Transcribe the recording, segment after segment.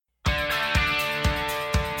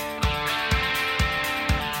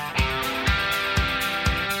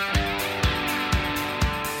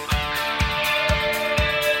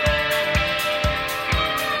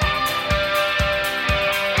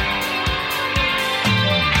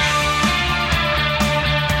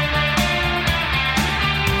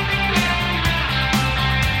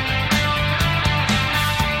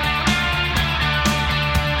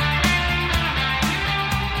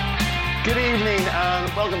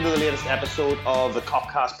welcome to the latest episode of the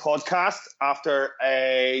Copcast podcast after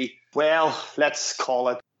let's call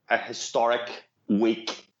it a historic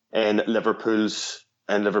week in Liverpool's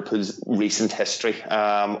recent history,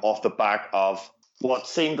 off the back of what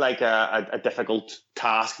seemed like a difficult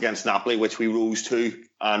task against Napoli, which we rose to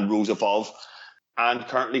and rose above, and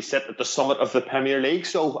currently sit at the summit of the Premier League.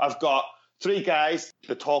 So I've got three guys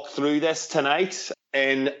to talk through this tonight.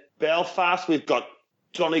 In Belfast, we've got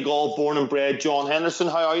Johnny Gall, born and bred John Henderson.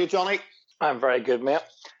 How are you, Johnny? I'm very good, mate.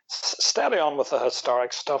 Steady on with the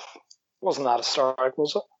historic stuff. Wasn't that historic,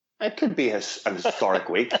 was it? It could be an historic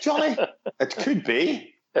week, Johnny. It could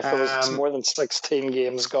be. If there was more than 16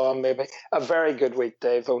 games gone, maybe. A very good week,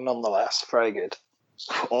 Dave, though, nonetheless. Very good.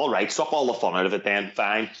 All right, suck all the fun out of it then.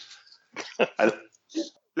 Fine.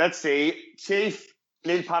 Let's see. Chief,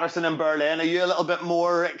 Neil Patterson in Berlin. Are you a little bit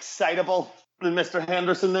more excitable than Mr.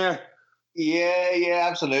 Henderson there? Yeah,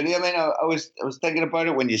 absolutely. I mean, I was thinking about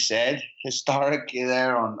it when you said historic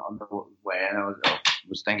there on the way, and I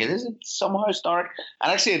was thinking, is it somehow historic? And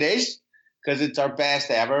actually it is, because it's our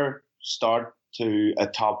best ever start to a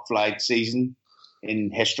top flight season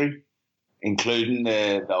in history, including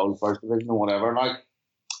the old First Division or whatever. Like,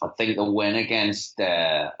 I think the win against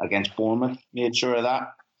Bournemouth made sure of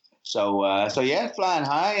that. So yeah, flying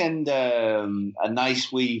high, and a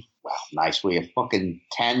nice wee, a fucking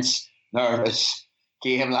tense, nervous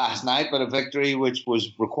game last night, but a victory which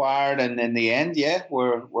was required, and in the end, yeah,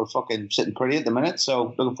 we're fucking sitting pretty at the minute.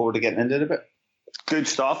 So looking forward to getting into it a bit. Good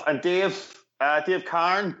stuff. And Dave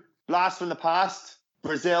Carn, blast from the past.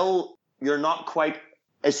 Brazil, you're not quite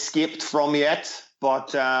escaped from yet,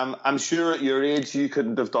 but I'm sure at your age you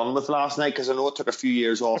couldn't have done with last night, because I know it took a few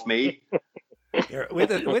years off me. Yeah, wait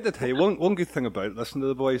to tell you, one good thing about listening to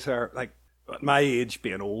the boys are, like, at my age,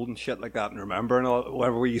 being old and shit like that, and remembering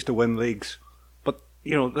whenever we used to win leagues. But,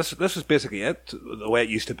 you know, this is basically it, the way it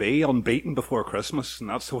used to be, unbeaten before Christmas, and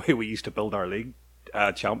that's the way we used to build our league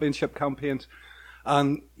championship campaigns.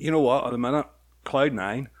 And you know what, at the minute, cloud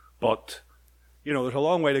nine, but, you know, there's a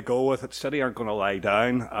long way to go with it. City aren't going to lie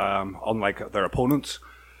down, unlike their opponents.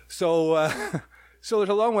 So there's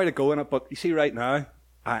a long way to go in it, but you see right now,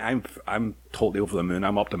 I'm totally over the moon.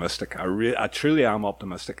 I'm optimistic. I truly am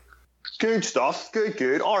optimistic. Good stuff.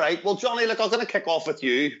 Good. All right. Well, Johnny, look, I'm going to kick off with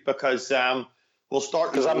you because we'll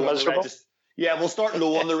start. Because I'm miserable. We'll start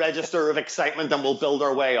low on the register of excitement, and we'll build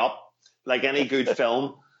our way up like any good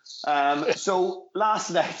film. So last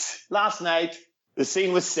night, the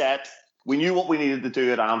scene was set. We knew what we needed to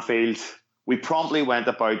do at Anfield. We promptly went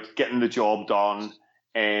about getting the job done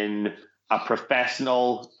in a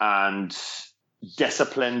professional and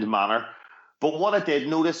disciplined manner. But what I did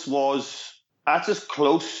notice was that's as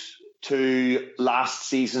close to last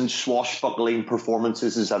season's swashbuckling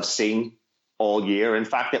performances as I've seen all year. In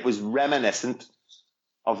fact, it was reminiscent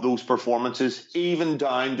of those performances, even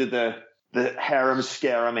down to the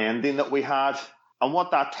harem-scarum ending that we had. And what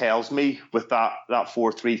that tells me with that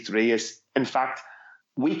 4-3-3 is, in fact,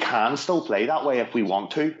 we can still play that way if we want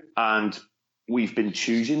to, and we've been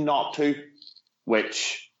choosing not to,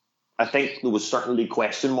 which I think there was certainly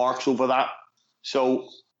question marks over that. So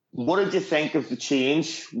what did you think of the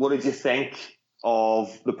change? What did you think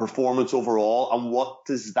of the performance overall? And what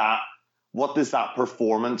does that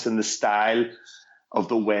performance and the style of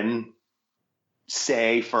the win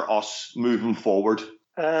say for us moving forward?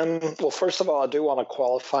 Well, first of all, I do want to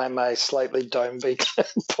qualify my slightly downbeat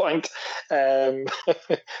point,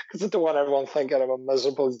 because I don't want everyone thinking I'm a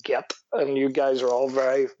miserable git, and you guys are all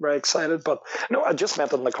very, very excited. But no, I just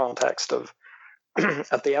meant in the context of,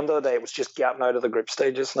 at the end of the day, it was just getting out of the group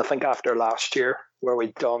stages. And I think after last year, where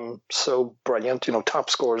we'd done so brilliant, top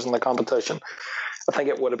scores in the competition, I think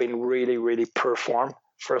it would have been really, really poor form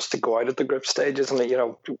for us to go out at the group stages.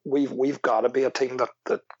 And, we've got to be a team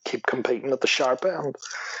that keep competing at the sharp end.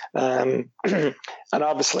 And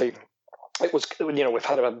obviously, it was, we've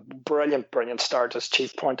had a brilliant start, as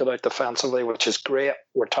Chief pointed out, defensively, which is great.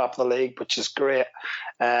 We're top of the league, which is great.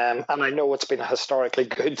 And I know it's been a historically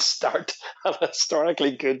good start, a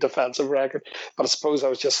historically good defensive record. But I suppose I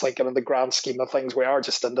was just thinking, in the grand scheme of things, we are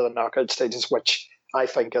just into the knockout stages, which I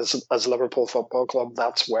think as Liverpool Football Club,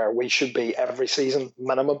 that's where we should be every season,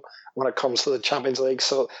 minimum, when it comes to the Champions League.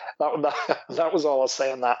 So that was all I was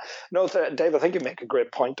saying. That. No, Dave, I think you make a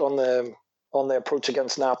great point on the approach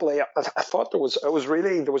against Napoli. I thought there was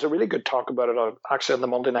a really good talk about it actually on the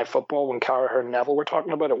Monday Night Football when Carragher and Neville were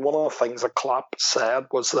talking about it. One of the things that Klopp said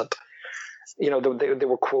was that, they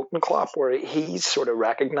were quoting Klopp, where he sort of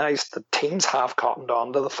recognised that teams have cottoned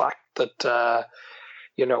on to the fact that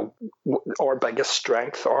our biggest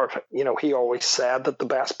strength, or, he always said that the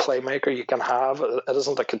best playmaker you can have, it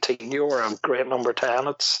isn't a Coutinho or a great number 10,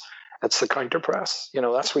 it's the counter press.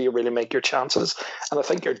 That's where you really make your chances. And I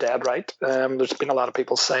think you're dead right. There's been a lot of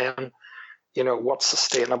people saying, what's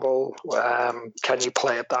sustainable? Can you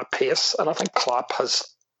play at that pace? And I think Klopp has,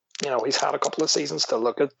 he's had a couple of seasons to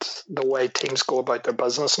look at the way teams go about their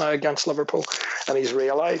business now against Liverpool. And he's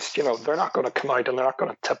realised, they're not going to come out and they're not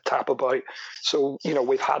going to tip-tap about. So,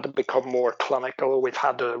 we've had to become more clinical. We've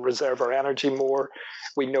had to reserve our energy more.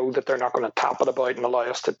 We know that they're not going to tap it about and allow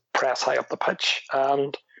us to press high up the pitch.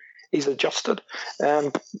 And he's adjusted.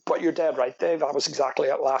 But you're dead right, Dave. That was exactly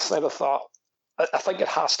it last night. I think it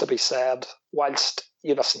has to be said, whilst,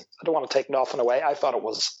 listen, I don't want to take nothing away. I thought it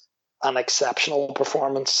was an exceptional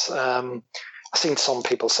performance. I've seen some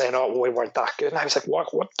people saying, we weren't that good. And I was like,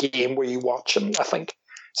 what game were you watching? I think,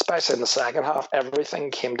 especially in the second half, everything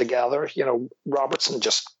came together. Robertson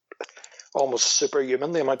just almost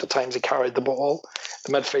superhuman, the amount of times he carried the ball.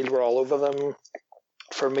 The midfield were all over them.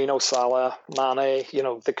 Firmino, Salah, Mane,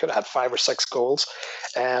 they could have had 5 or 6 goals.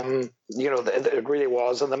 It really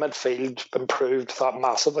was. And the midfield improved that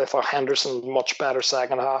massively. I thought Henderson much better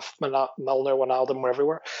second half. Milner, Wijnaldum were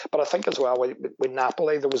everywhere. But I think as well with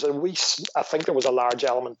Napoli, I think there was a large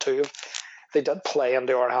element too of they did play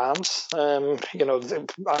into our hands.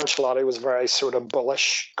 Ancelotti was very sort of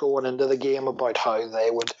bullish going into the game about how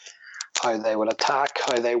they would attack,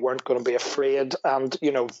 how they weren't going to be afraid. And,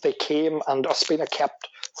 they came, and Ospina kept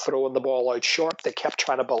throwing the ball out short. They kept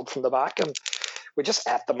trying to build from the back, and we just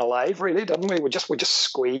ate them alive, really, didn't we? We just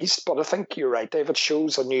squeezed. But I think you're right, Dave. It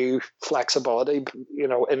shows a new flexibility,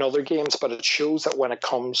 in other games, but it shows that when it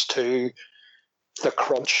comes to the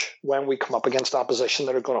crunch, when we come up against opposition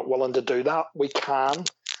that are willing to do that, we can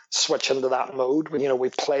switch into that mode. We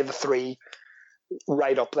play the 3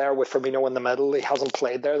 right up there with Firmino in the middle. He hasn't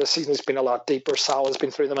played there this season. He's been a lot deeper. Salah's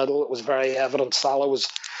been through the middle. It was very evident. Salah was,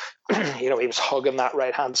 he was hugging that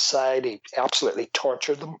right-hand side. He absolutely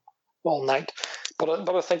tortured them all night. But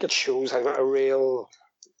I think it shows a real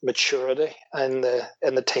maturity in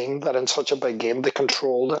the team that in such a big game they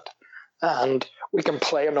controlled it. And we can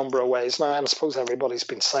play a number of ways now. And I suppose everybody's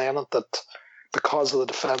been saying it, that because of the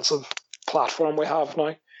defensive platform we have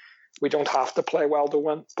now, we don't have to play well to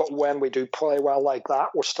win, but when we do play well like that,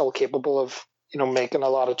 we're still capable of, making a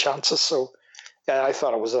lot of chances. So, yeah, I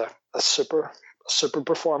thought it was a super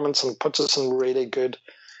performance and puts us in really good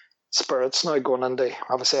spirits now going into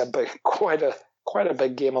obviously quite a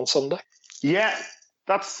big game on Sunday. Yeah,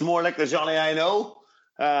 that's more like the Johnny I know.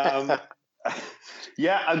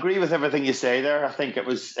 Yeah, I agree with everything you say there. I think it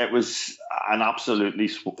was an absolutely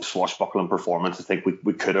swashbuckling performance. I think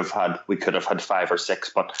we could have had 5 or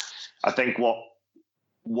 6, but I think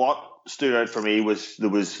what stood out for me was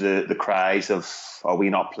the cries of, are we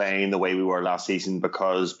not playing the way we were last season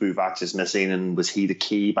because Buvac is missing, and was he the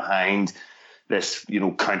key behind this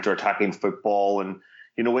counter-attacking football? And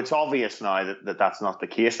it's obvious now that that's not the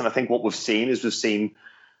case. And I think what we've seen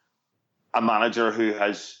a manager who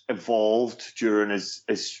has evolved during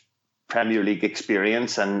his Premier League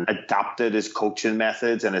experience and adapted his coaching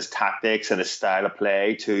methods and his tactics and his style of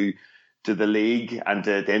play to the league and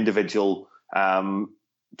the individual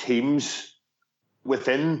teams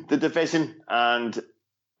within the division. And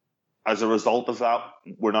as a result of that,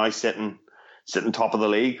 we're now sitting top of the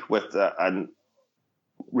league with a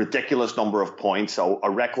ridiculous number of points, a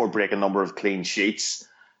record-breaking number of clean sheets,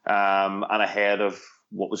 and ahead of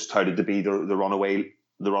what was touted to be the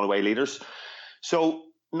runaway leaders. So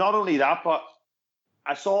not only that, but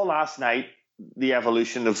I saw last night the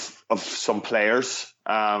evolution of some players,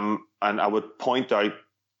 and I would point out,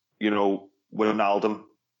 Wijnaldum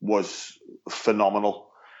was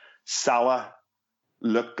phenomenal. Salah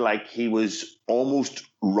looked like he was almost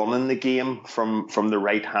running the game from the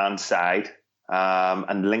right-hand side,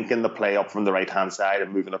 and linking the play up from the right-hand side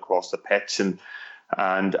and moving across the pitch.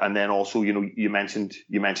 And then also, you mentioned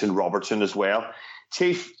Robertson as well.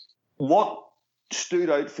 Chief, what stood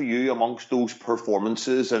out for you amongst those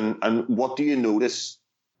performances, and what do you notice?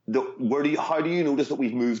 How do you notice that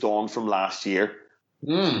we've moved on from last year?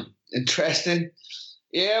 Interesting.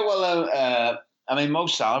 Yeah, well, Mo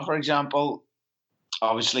Salah, for example,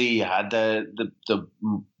 obviously had the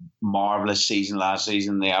marvelous season last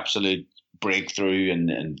season, the absolute breakthrough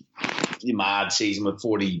and the mad season with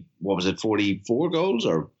 44 goals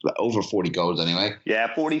or over 40 goals anyway?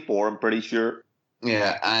 Yeah, 44, I'm pretty sure.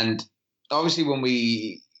 Yeah, and obviously when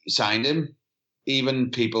we signed him,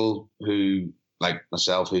 even people who, like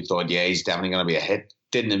myself, who thought, yeah, he's definitely going to be a hit,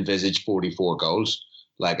 didn't envisage 44 goals.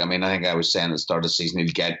 I think I was saying at the start of the season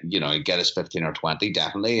he'd get his 15 or 20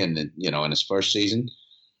 definitely, in his first season.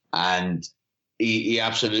 and he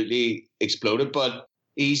absolutely exploded. But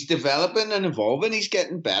he's developing and evolving. He's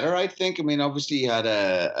getting better, I think. I mean, obviously he had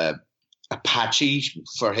a patchy,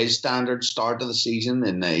 for his standard, start of the season,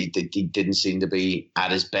 and he didn't seem to be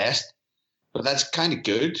at his best. But that's kind of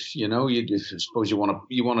good, you know. I suppose you want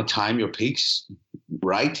to time your peaks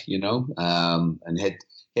right, you know, and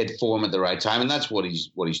hit form at the right time, and that's what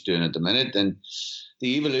he's doing at the minute. And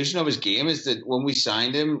the evolution of his game is that when we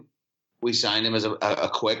signed him as a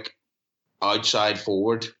quick outside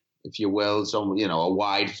forward, if you will, so, you know,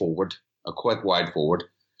 a quick wide forward.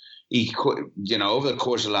 He, you know, over the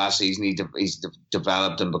course of last season, he's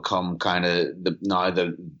developed and become kind of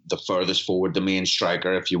the furthest forward, the main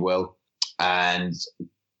striker, if you will. And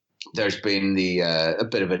there's been a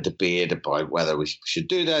bit of a debate about whether we should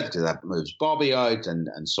do that, because that moves Bobby out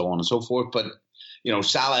and so on and so forth. But, you know,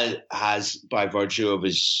 Salah has, by virtue of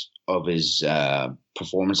his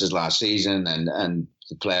performances last season and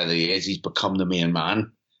the player that he is, he's become the main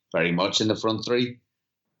man very much in the front three.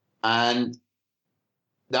 And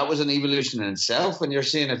that was an evolution in itself, and you're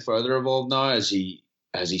seeing it further evolve now as he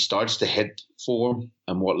starts to hit form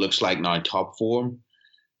and what looks like now top form.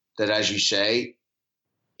 That, as you say,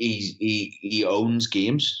 he owns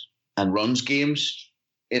games and runs games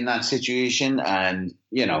in that situation. And,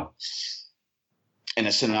 you know, in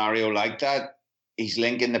a scenario like that, he's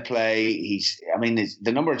linking the play.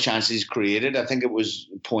 The number of chances he's created, I think it was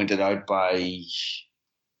pointed out by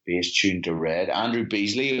Base Tuned to Red, Andrew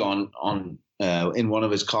Beasley on in one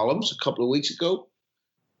of his columns a couple of weeks ago.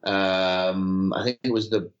 I think it was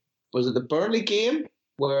the Burnley game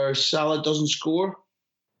where Salah doesn't score?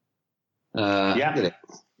 Yeah,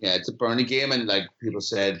 it's a Burnley game, and like people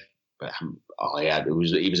said, he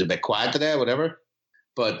was a bit quiet today, whatever.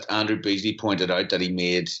 But Andrew Beasley pointed out that he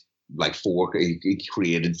made like he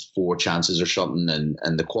created 4 chances or something,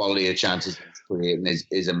 and the quality of chances he's creating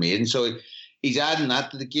is amazing. So he's adding that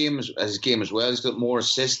to the game as his game as well. He's got more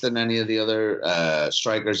assists than any of the other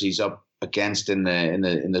strikers he's up against in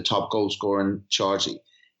the top goal scoring charts.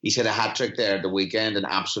 He's hit a hat-trick there at the weekend and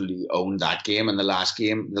absolutely owned that game. And the last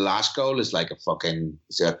goal is like it's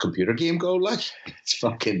a computer game goal. Like, it's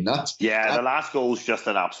fucking nuts. Yeah, the last goal is just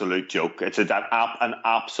an absolute joke. It's an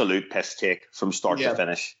absolute piss take from start to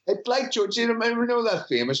finish. It's like George, you remember that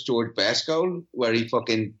famous George Best goal where he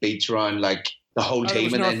fucking beats around like the whole team?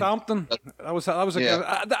 It was Northampton. That was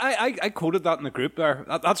I quoted that in the group there.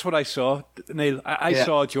 That's what I saw, Neil. I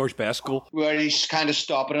saw George Best goal where he's kind of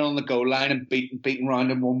stopping it on the goal line and beating around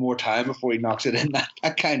him one more time before he knocks it in.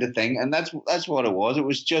 That kind of thing. And that's what it was. It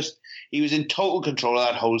was just he was in total control of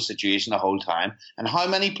that whole situation the whole time. And how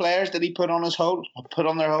many players did he put on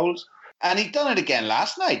their holes? And he'd done it again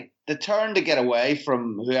last night. The turn to get away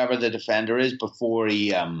from whoever the defender is before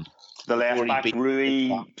he the left back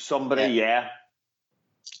Rui somebody, yeah.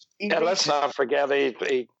 Yeah, let's not forget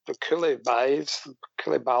Koulibaly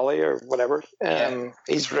or whatever.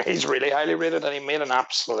 He's really highly rated, and he made an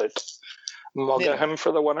absolute mug of him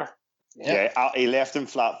for the winner. Yeah, he left him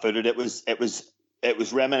flat-footed. It was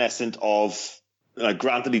reminiscent of.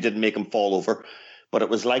 Granted, he didn't make him fall over, but it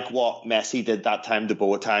was like what Messi did that time to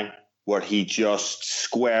Boateng, where he just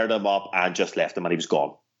squared him up and just left him, and he was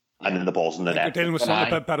gone. And then the ball's in the net. You're dealing with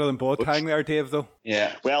something a bit better than Boateng there, Dave, though.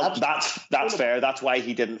 Yeah. Well, that's fair. That's why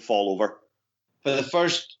he didn't fall over. For the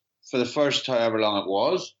first however long it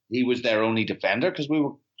was, he was their only defender, because we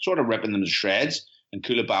were sort of ripping them to shreds, and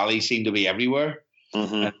Koulibaly seemed to be everywhere.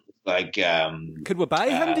 Mm-hmm. Could we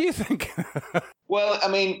buy him, do you think? Well, I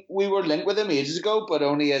mean, we were linked with him ages ago, but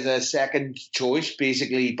only as a second choice,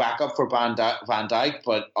 basically backup for Van Dijk.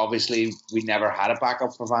 But obviously, we never had a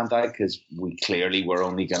backup for Van Dijk because we clearly were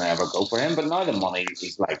only going to ever go for him. But now the money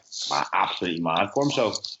is like absolutely mad for him.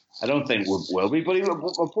 So I don't think we will be. But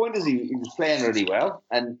my point is, he was playing really well.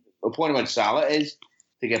 And the point about Salah is,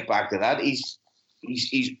 to get back to that, he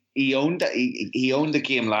owned the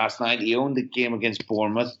game last night. He owned the game against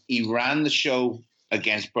Bournemouth. He ran the show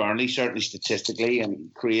against Burnley, certainly statistically,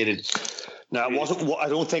 and created. No, it wasn't. I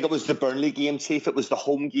don't think it was the Burnley game, Chief. It was the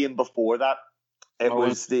home game before that. It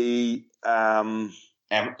was the.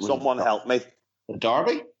 Someone help me. The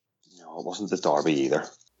Derby? No, it wasn't the Derby either.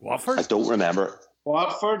 Watford? I don't remember.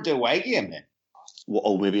 Watford, the away game then?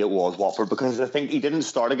 Oh, maybe it was Watford, because I think he didn't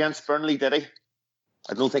start against Burnley, did he?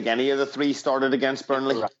 I don't think any of the 3 started against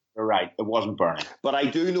Burnley. You're right. It wasn't Burnley. But I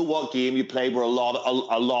do know what game you played where a lot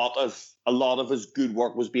of his good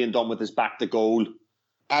work was being done with his back to goal.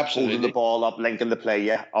 Absolutely. Holding the ball up, linking the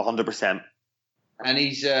play, 100%. And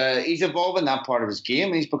he's evolving that part of his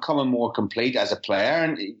game. He's becoming more complete as a player.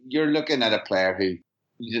 And you're looking at a player who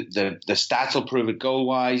the stats will prove it,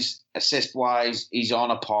 goal-wise, assist-wise, he's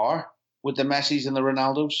on a par with the Messis and the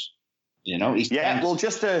Ronaldos. You know, well,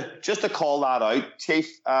 just to call that out, Chief.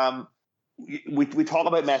 We talk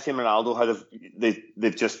about Messi and Ronaldo, how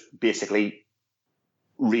they've just basically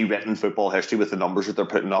rewritten football history with the numbers that they're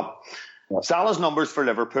putting up. Yeah. Salah's numbers for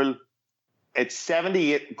Liverpool, it's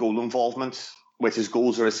 78 goal involvements, which is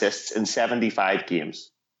goals or assists in 75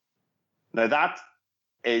 games. Now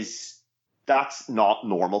that's not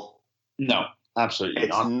normal. No, absolutely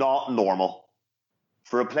not. It's not normal.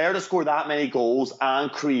 For a player to score that many goals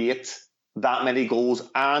and create that many goals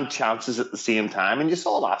and chances at the same time, and you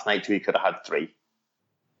saw last night too, he could have had 3.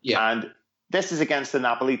 Yeah. And this is against the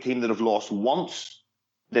Napoli team that have lost once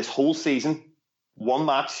this whole season, one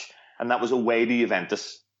match, and that was away to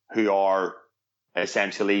Juventus, who are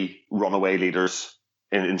essentially runaway leaders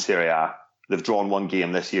in Serie A. They've drawn one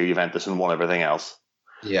game this year, Juventus, and won everything else.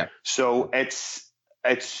 Yeah. So it's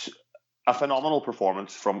a phenomenal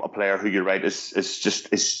performance from a player who, you're right,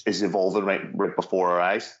 is evolving right before our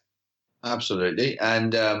eyes. Absolutely.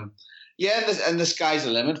 And and the sky's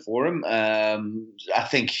the limit for him. I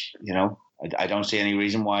think, I don't see any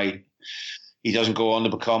reason why he doesn't go on to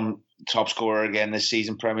become top scorer again this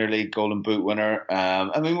season, Premier League Golden Boot winner.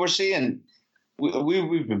 We're seeing,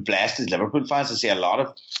 we've been blessed as Liverpool fans to see a lot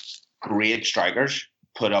of great strikers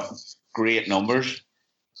put up great numbers.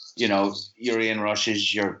 Your Ian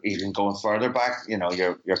Rushes, you're even going further back,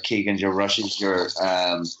 your Keegans, your Rushes,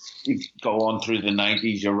 you go on through the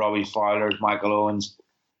 90s, your Robbie Fowlers, Michael Owens,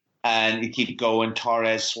 and you keep going,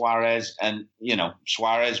 Torres, Suarez, and,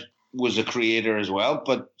 Suarez was a creator as well,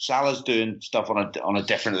 but Salah's doing stuff on a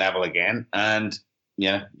different level again, and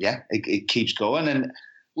it keeps going, and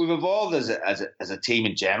we've evolved as a team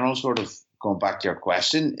in general, sort of going back to your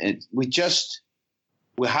question. We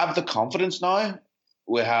have the confidence now.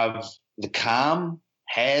 We have the calm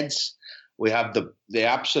heads. We have the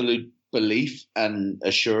absolute belief and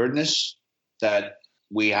assuredness that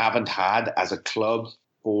we haven't had as a club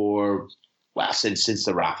for, since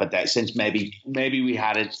the Rafa day, since maybe we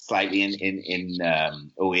had it slightly in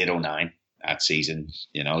 08-09 that season,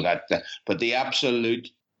 but the absolute,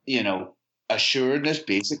 assuredness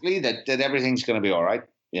basically that everything's going to be all right.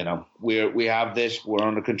 We have this. We're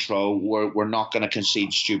under control. We're not going to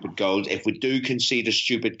concede stupid goals. If we do concede a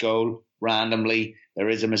stupid goal randomly, there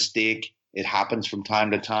is a mistake. It happens from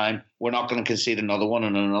time to time. We're not going to concede another one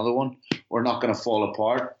and another one. We're not going to fall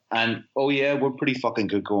apart. And we're pretty fucking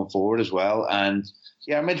good going forward as well. And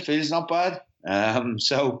our midfield's not bad.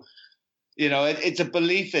 It's a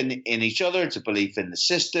belief in each other. It's a belief in the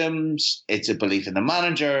systems. It's a belief in the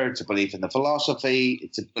manager. It's a belief in the philosophy.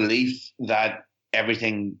 It's a belief that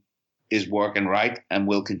everything is working right and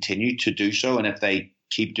will continue to do so. And if they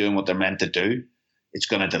keep doing what they're meant to do, it's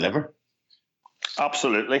going to deliver.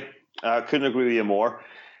 Absolutely. Couldn't agree with you more.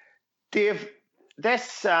 Dave,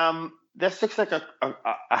 this looks like a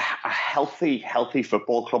healthy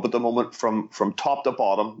football club at the moment, from top to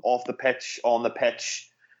bottom, off the pitch, on the pitch.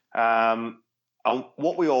 And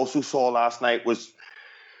what we also saw last night was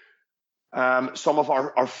some of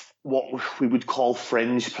our what we would call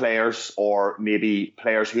fringe players, or maybe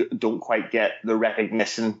players who don't quite get the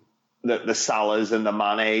recognition that the Salahs and the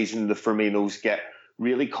Manes and the Firminos get,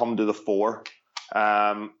 really come to the fore.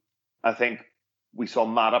 I think we saw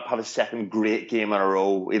Matip have a second great game in a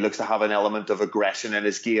row. He looks to have an element of aggression in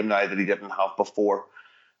his game now that he didn't have before.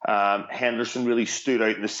 Henderson really stood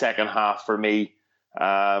out in the second half for me.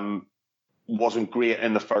 Wasn't great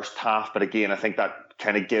in the first half, but again, I think that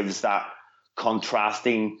kind of gives that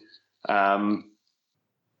contrasting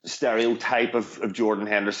stereotype of Jordan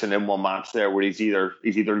Henderson in one match there, where he's either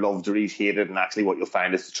loved or he's hated, and actually what you'll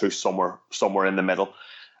find is the truth somewhere in the middle.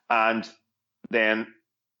 And then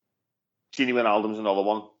Gini Wijnaldum's another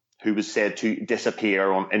one who was said to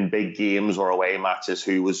disappear in big games or away matches,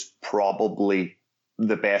 who was probably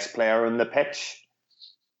the best player on the pitch.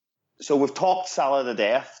 So we've talked Salah to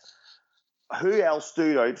death. Who else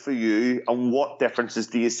stood out for you, and what differences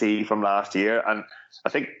do you see from last year? And I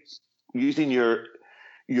think, using your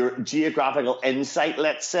geographical insight,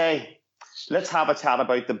 let's have a chat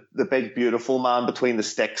about the big, beautiful man between the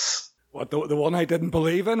sticks. What, the one I didn't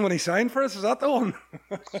believe in when he signed for us? Is that the one?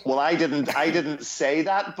 Well, I didn't say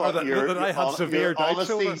that, but your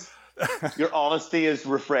honesty is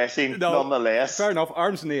refreshing, nonetheless. Fair enough.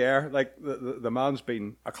 Arms in the air. Like, the man's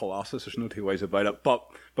been a colossus. There's no two ways about it. But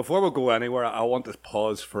before we go anywhere, I want to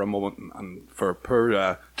pause for a moment and for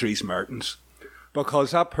poor Dries Mertens,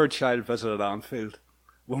 because that poor child visited Anfield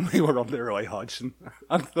when we were under Roy Hodgson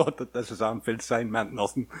and thought that this Anfield sign meant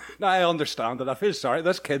nothing. Now, I understand it. I feel sorry.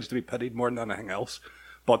 This kid's to be pitied more than anything else,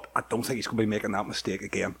 but I don't think he's going to be making that mistake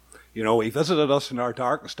again. You know, he visited us in our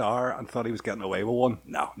darkest hour and thought he was getting away with one.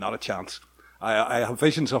 No, not a chance. I have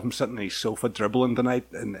visions of him sitting on his sofa dribbling tonight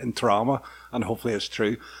in trauma, and hopefully it's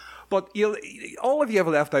true. But all of you have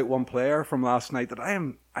left out one player from last night that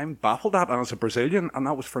I'm baffled at, and it's a Brazilian, and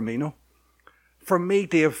that was Firmino. For me,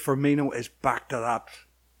 Dave, Firmino is back to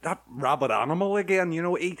that rabid animal again. You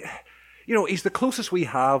know, he's the closest we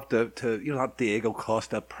have to that Diego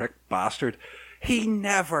Costa prick bastard. He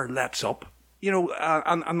never lets up. You know,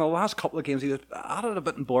 and the last couple of games he was at it a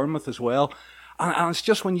bit in Bournemouth as well. And it's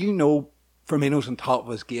just when you know Firmino's on top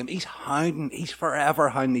of his game, he's hounding. He's forever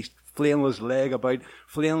hounding. He's flailing his leg about,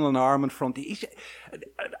 flailing an arm in front.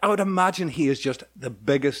 I would imagine he is just the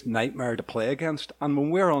biggest nightmare to play against. And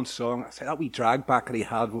when we're on song, I say that wee drag back that he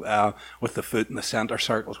had with the foot in the centre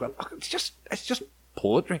circle as well. It's just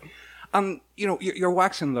poetry. And you know, you're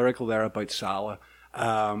waxing lyrical there about Salah.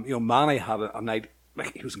 You know, Mane had a night.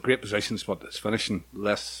 Like, he was in great positions, but it's finishing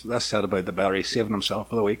less said about the better. He's saving himself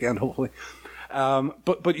for the weekend, hopefully.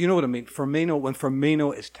 But you know what I mean. When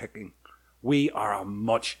Firmino is ticking, we are a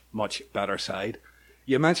much, much better side.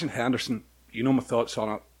 You mentioned Henderson. You know my thoughts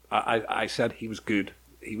on it. I said he was good.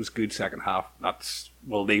 He was good second half.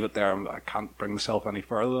 We'll leave it there. I can't bring myself any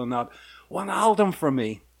further than that. Wijnaldum for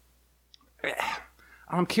me. And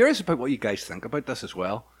I'm curious about what you guys think about this as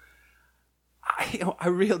well. I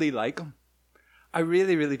really like him. I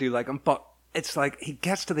really, really do like him, but it's like he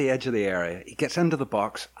gets to the edge of the area, he gets into the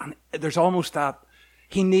box, and there's almost that,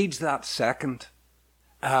 he needs that second.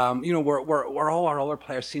 You know, where all our other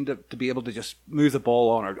players seem to be able to just move the ball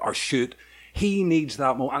on or shoot. He needs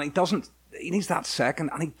that moment, and he needs that second,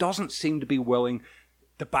 and he doesn't seem to be willing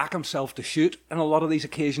to back himself to shoot in a lot of these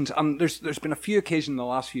occasions. And there's been a few occasions in the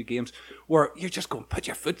last few games where you're just going, put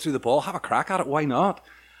your foot through the ball, have a crack at it, why not?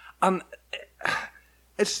 And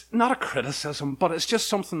it's not a criticism, but it's just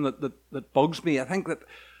something that bugs me. I think that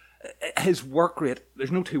his work rate,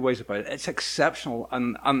 there's no two ways about it, it's exceptional.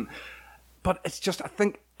 But it's just, I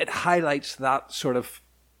think it highlights that sort of,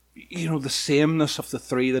 you know, the sameness of the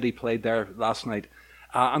three that he played there last night.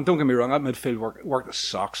 And don't get me wrong, that midfield worked the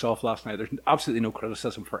socks off last night. There's absolutely no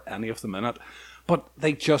criticism for any of them in it. But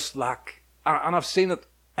they just lack, and I've seen it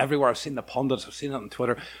everywhere. I've seen the pundits, I've seen it on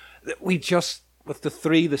Twitter. We just, with the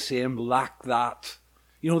three the same, lack that,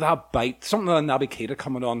 you know, that bite, something that Naby Keita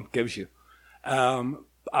coming on gives you.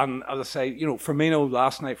 And as I say, you know, Firmino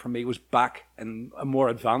last night for me was back in a more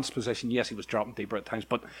advanced position. Yes, he was dropping deeper at times,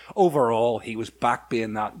 but overall he was back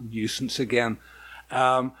being that nuisance again.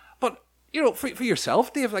 But you know, for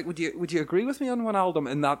yourself, Dave, like, would you agree with me on Wijnaldum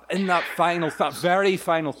in that very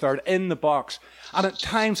final third in the box? And at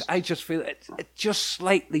times I just feel it just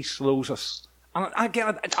slightly slows us. And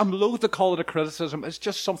again, I'm loath to call it a criticism. It's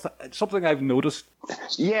just something I've noticed.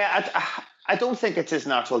 Yeah, I don't think it's his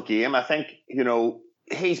natural game. I think, you know,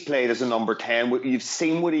 he's played as a number 10. You've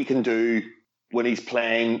seen what he can do when he's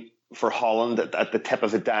playing for Holland at the tip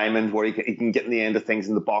of a diamond, where he can get in the end of things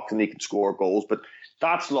in the box and he can score goals. But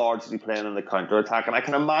that's largely playing in the counter-attack. And I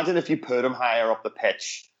can imagine if you put him higher up the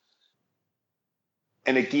pitch,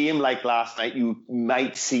 in a game like last night, you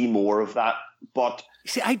might see more of that. But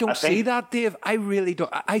see, I don't see that, Dave. I really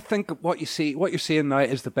don't. I think what you're seeing now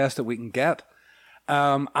is the best that we can get.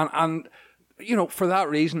 And you know, for that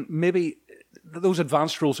reason, maybe those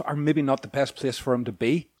advanced roles are maybe not the best place for him to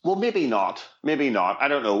be. Well, maybe not. I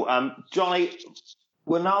don't know. Johnny,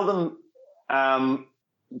 Wijnaldum,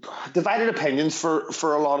 divided opinions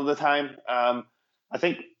for a lot of the time. I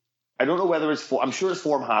don't know whether I'm sure his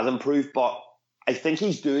form has improved, but I think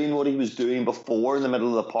he's doing what he was doing before in the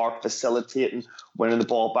middle of the park, facilitating, winning the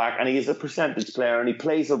ball back, and he is a percentage player, and he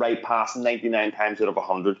plays the right pass 99 times out of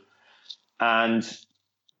 100. And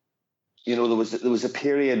you know, there was a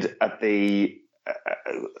period at the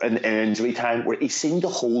in injury time where he seemed to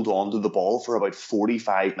hold on to the ball for about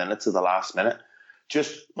 45 minutes of the last minute,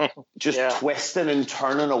 just twisting and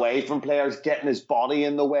turning away from players, getting his body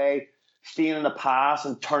in the way, feigning a pass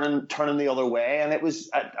and turning the other way. And it was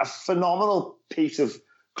a phenomenal piece of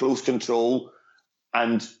close control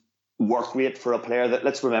and work rate for a player that,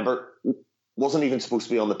 let's remember, wasn't even supposed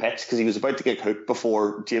to be on the pitch, because he was about to get hooked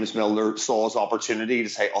before James Milner saw his opportunity to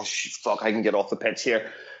say, oh, fuck, I can get off the pitch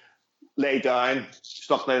here. Lay down,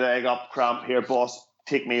 stuck my leg up, cramp here, boss,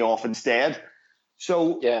 take me off instead.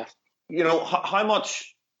 So, you know, how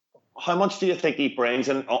much do you think he brings?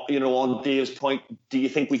 And, you know, on Dave's point, do you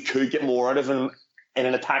think we could get more out of him in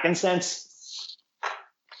an attacking sense?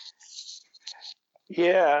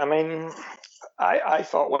 Yeah, I mean, I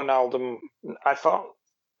thought Wijnaldum,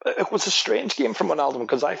 it was a strange game from Wijnaldum,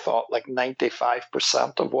 because I thought like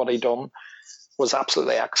 95% of what he done was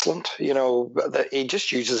absolutely excellent. You know, he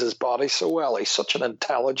just uses his body so well. He's such an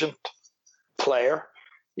intelligent player.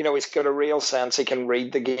 You know, he's got a real sense. He can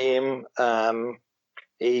read the game.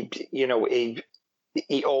 He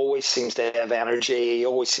always seems to have energy. He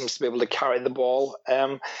always seems to be able to carry the ball.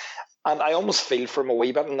 And I almost feel for him a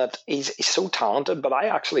wee bit in that he's so talented, but I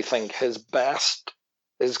actually think his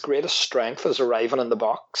greatest strength is arriving in the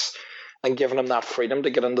box and giving him that freedom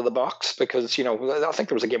to get into the box, because, you know, I think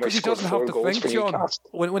there was a game where he scored 4 goals for Newcastle.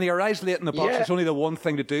 When he arrives late in the box, it's only the one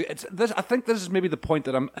thing to do. I think this is maybe the point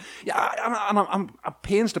that I'm at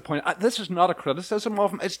pains to point out. This is not a criticism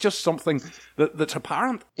of him. It's just something that's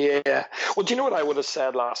apparent. Yeah. Well, do you know what I would have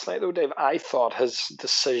said last night, though, Dave? I thought his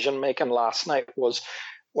decision-making last night was,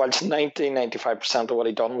 whilst 95% of what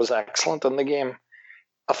he'd done was excellent in the game,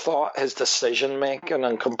 I thought his decision-making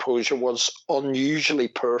and composure was unusually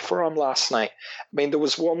poor for him last night. I mean, there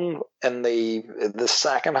was one in the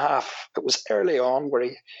second half, it was early on, where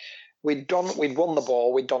we'd won the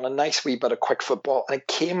ball, we'd done a nice wee bit of quick football, and it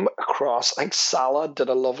came across, I think Salah did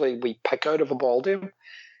a lovely wee pick out of a ball to him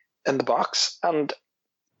in the box, and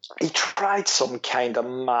he tried some kind of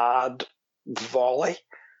mad volley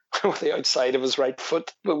with the outside of his right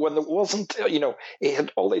foot, but when it wasn't, you know,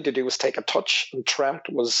 all he had to do was take a touch, and Trent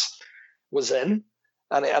was in,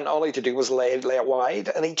 and all he had to do was lay it wide,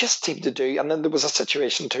 and he just seemed to do. And then there was a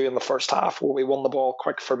situation too in the first half where we won the ball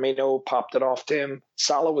quick. Firmino popped it off to him.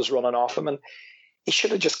 Salah was running off him, and he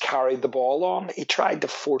should have just carried the ball on. He tried to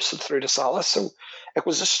force it through to Salah, so it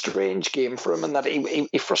was a strange game for him, and that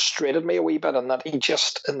he frustrated me a wee bit, and that he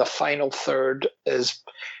just in the final third his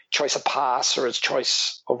choice of pass or his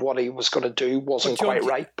choice of what he was going to do wasn't quite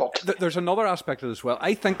right. But there's another aspect of it as well.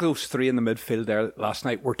 I think those three in the midfield there last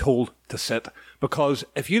night were told to sit, because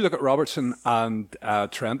if you look at Robertson and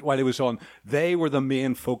Trent while he was on, they were the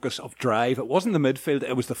main focus of drive. It wasn't the midfield,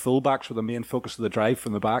 it was the fullbacks were the main focus of the drive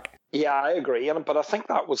from the back. Yeah, I agree. But I think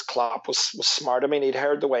that was Klopp was smart. I mean, he'd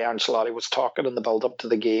heard the way Ancelotti was talking in the build-up to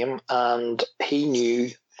the game, and he knew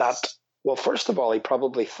that, well, first of all, he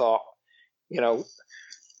probably thought, you know,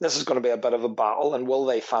 this is going to be a bit of a battle, and will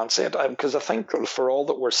they fancy it? Because I think for all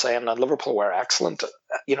that we're saying, and Liverpool were excellent,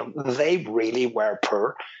 you know, they really were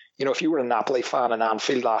poor. You know, if you were a Napoli fan in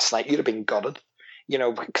Anfield last night, you'd have been gutted. You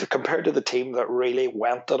know, compared to the team that really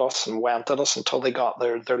went at us until they got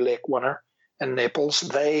their late winner in Naples,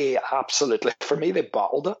 they absolutely, for me, they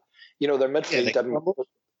bottled it. You know, their midfield didn't.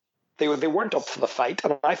 They weren't up for the fight,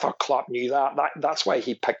 and I thought Klopp knew that. That's why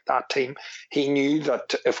he picked that team. He knew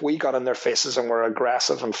that if we got in their faces and were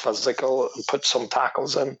aggressive and physical and put some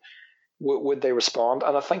tackles in, would they respond?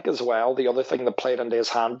 And I think as well, the other thing that played into his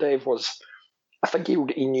hand, Dave, was I think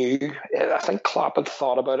he knew. I think Klopp had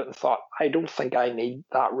thought about it and thought, I don't think I need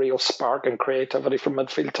that real spark and creativity from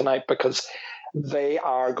midfield tonight, because they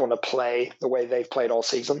are going to play the way they've played all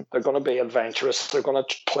season. They're going to be adventurous. They're going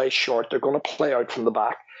to play short. They're going to play out from the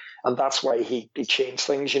back. And that's why he changed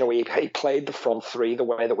things. You know, he played the front three the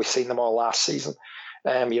way that we've seen them all last season.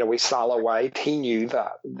 You know, with Salah wide, he knew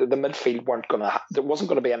that the midfield there wasn't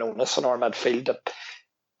going to be an onus on our midfield to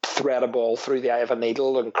thread a ball through the eye of a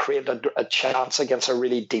needle and create a chance against a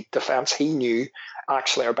really deep defence. He knew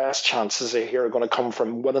actually our best chances here are going to come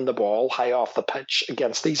from winning the ball high off the pitch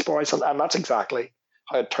against these boys, and that's exactly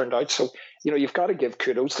how it turned out. So, you know, you've got to give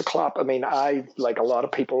kudos to Klopp. I mean, I, like a lot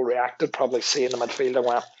of people, reacted probably seeing the midfield and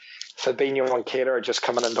went, Fabinho and Keita are just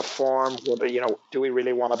coming into form. You know, do we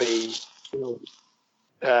really want to be, you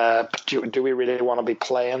know, do we really want to be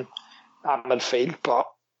playing at midfield? But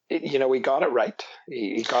you know, he got it right.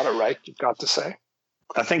 He got it right. You've got to say.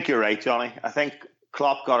 I think you're right, Johnny. I think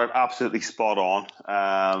Klopp got it absolutely spot on.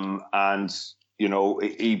 And you know,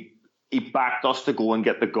 he backed us to go and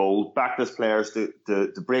get the goal. Backed his players to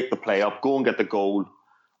break the play up, go and get the goal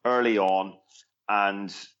early on,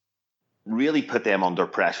 and really put them under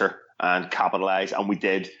pressure and capitalise, and we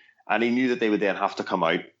did. And he knew that they would then have to come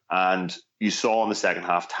out. And you saw in the second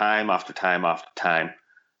half, time after time after time,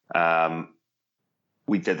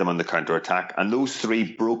 we did them on the counter-attack. And those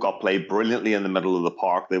three broke up play brilliantly in the middle of the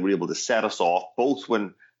park. They were able to set us off, both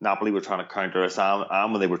when Napoli were trying to counter us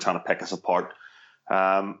and when they were trying to pick us apart.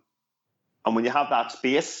 And when you have that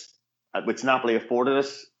space, which Napoli afforded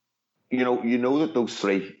us, you know that those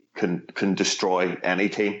three can destroy any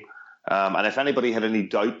team. And if anybody had any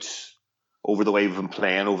doubts over the way we've been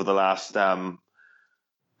playing over the last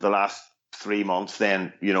 3 months,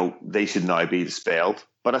 then, you know, they should now be dispelled.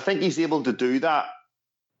 But I think he's able to do that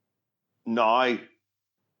now,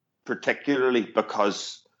 particularly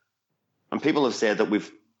because, and people have said that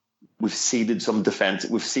we've ceded some defense,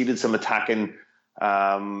 we've ceded some attacking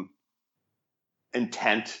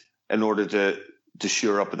intent in order to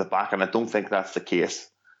shore up at the back, and I don't think that's the case.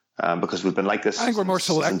 Because we've been like this. I think we're more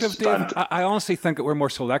selective, Dave. I honestly think that we're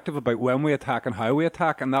more selective about when we attack and how we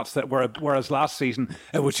attack, and that's that. Whereas last season,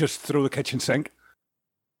 it was just throw the kitchen sink.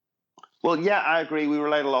 Well, yeah, I agree. We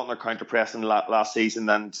relied a lot on our counter pressing last season,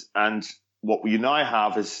 and what we now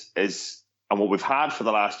have is and what we've had for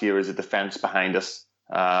the last year is a defence behind us,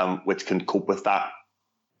 which can cope with that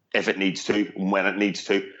if it needs to and when it needs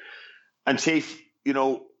to. And Chief,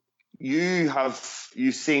 you've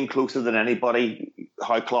seen closer than anybody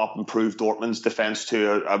how Klopp improved Dortmund's defence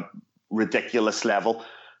to a ridiculous level,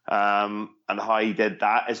 and how he did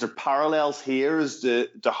that. Is there parallels here as to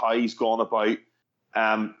how he's gone about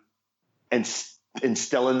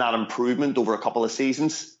instilling that improvement over a couple of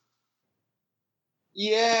seasons?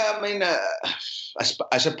 Yeah, I mean,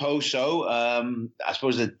 I suppose so. I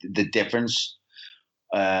suppose the difference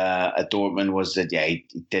at Dortmund was that he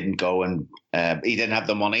didn't go and he didn't have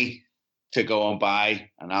the money to go and buy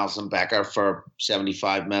an Alisson Becker for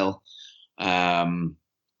 75 mil, or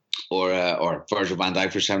Virgil van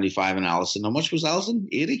Dijk for 75 and Alisson. How much was Alisson?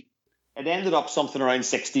 80? It ended up something around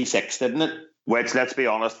 66, didn't it? Which, let's be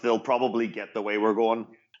honest, they'll probably get the way we're going.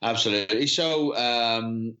 Absolutely. So,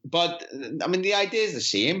 but I mean, the idea is the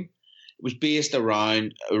same. It was based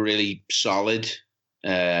around a really solid,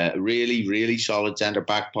 really solid centre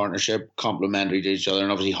back partnership, complementary to each other.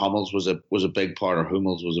 And obviously, Hummels was a big part, or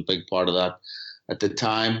Hummels was a big part of that at the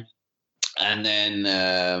time. And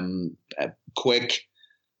then quick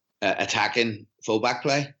attacking fullback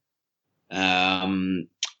play.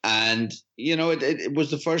 And, it was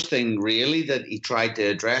the first thing really that he tried to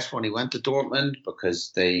address when he went to Dortmund,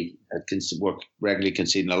 because they were regularly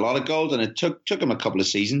conceding a lot of goals, and it took him a couple of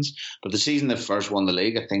seasons. But the season they first won the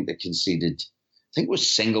league, I think they conceded, it was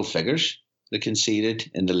single figures they conceded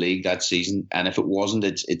in the league that season. And if it wasn't,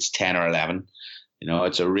 it's 10 or 11.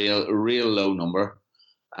 It's a real low number.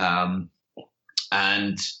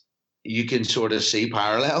 And you can sort of see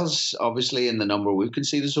parallels, obviously, in the number we've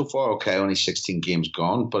conceded so far. Okay, only 16 games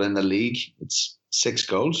gone, but in the league, it's 6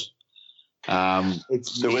 goals.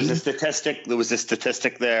 There was a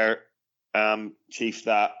statistic there, Chief,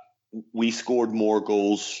 that we scored more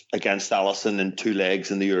goals against Alisson in 2 legs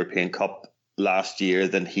in the European Cup last year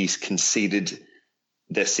than he's conceded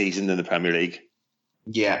this season in the Premier League.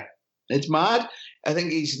 Yeah, it's mad. I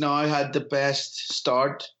think he's now had the best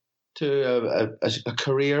start to a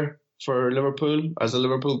career for Liverpool as a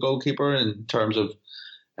Liverpool goalkeeper, in terms of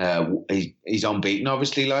he's unbeaten,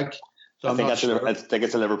 obviously. So I think it's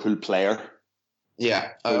a Liverpool player.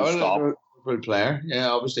 Yeah, a Liverpool player. Yeah,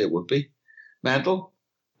 obviously it would be mental.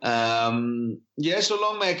 So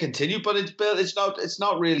long may it continue, but it's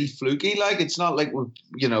not really fluky. It's not like we've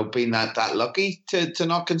been that lucky to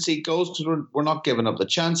not concede goals, because we're not giving up the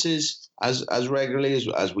chances as regularly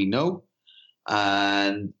as we know.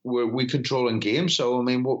 And we controlling games. So I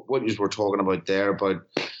mean, what you were talking about there, about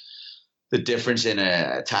the difference in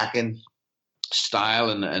attacking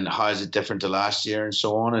style and how is it different to last year and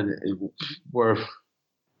so on, and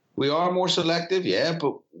we are more selective, yeah,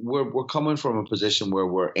 but we're coming from a position where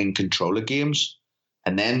we're in control of games,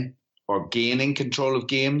 and then or gaining control of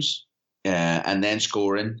games, and then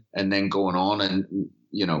scoring, and then going on, and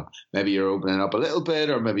maybe you're opening up a little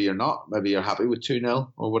bit, or maybe you're not, maybe you're happy with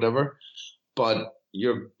 2-0 or whatever. But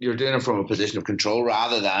you're doing it from a position of control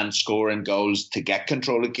rather than scoring goals to get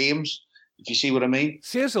control of games. If you see what I mean?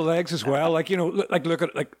 See, as the legs as well. Look at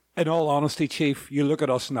in all honesty, Chief, you look at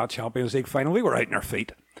us in that Champions League final. We were out on our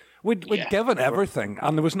feet. We'd given everything,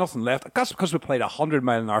 and there was nothing left. That's because we played 100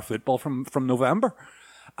 mile an hour football from November,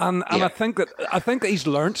 and I think that he's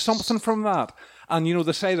learned something from that. And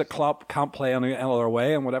they say that Klopp can't play any other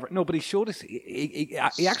way and whatever. No, but he showed us he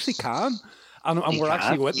actually can. And we're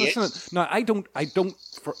actually witnessing it. Now, I don't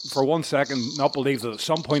for 1 second not believe that at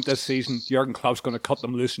some point this season Jurgen Klopp's going to cut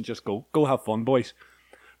them loose and just go have fun, boys.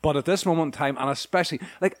 But at this moment in time, and especially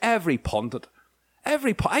every pundit, I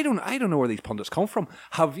don't know where these pundits come from.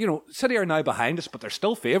 City are now behind us, but they're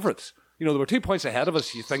still favourites. They were 2 points ahead of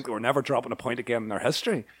us. You think they were never dropping a point again in their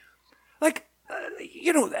history?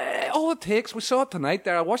 All it takes. We saw it tonight.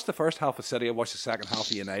 There, I watched the first half of City. I watched the second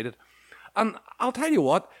half of United, and I'll tell you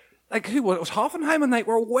what. It was Hoffenheim and they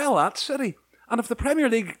were well at City. And if the Premier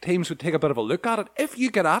League teams would take a bit of a look at it, if you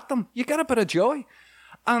get at them, you get a bit of joy.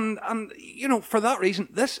 And for that reason,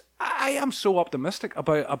 I am so optimistic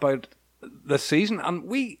about this season. And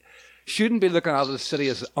we shouldn't be looking at the City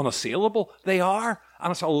as unassailable. They are.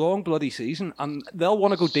 And it's a long bloody season. And they'll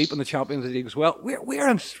want to go deep in the Champions League as well. We're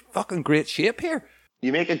in fucking great shape here.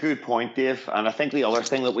 You make a good point, Dave. And I think the other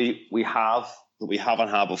thing that we have that we haven't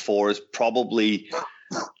had before is probably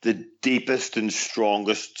the deepest and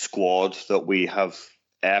strongest squad that we have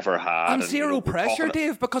ever had. And zero pressure,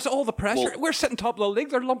 Dave, because all the pressure. We're sitting top of the league.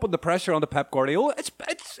 They're lumping the pressure onto Pep Guardiola. It's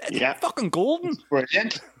fucking golden. It's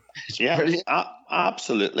brilliant. Brilliant.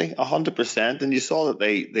 Absolutely, 100%. And you saw that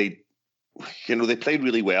they played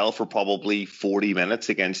really well for probably 40 minutes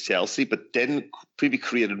against Chelsea, but didn't maybe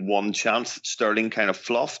created one chance. Sterling kind of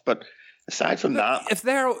fluffed, but aside from that, if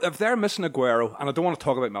they're missing Aguero, and I don't want to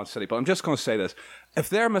talk about Man City, but I'm just going to say this: if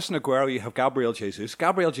they're missing Aguero, you have Gabriel Jesus.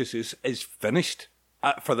 Gabriel Jesus is finished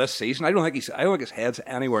for this season. I don't think his head's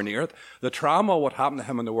anywhere near it. The trauma, what happened to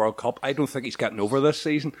him in the World Cup, I don't think he's getting over this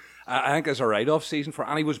season. I think it's a write-off season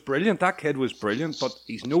and he was brilliant. That kid was brilliant, but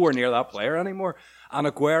he's nowhere near that player anymore. And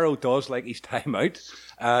Aguero does like his time out.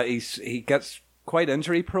 He gets quite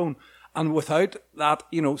injury prone, and without that,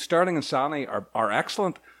 Sterling and Sané are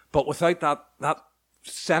excellent, but without that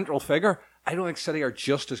central figure, I don't think City are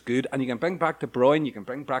just as good. And you can bring back De Bruyne, you can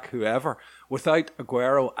bring back whoever. Without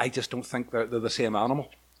Aguero, I just don't think they're the same animal.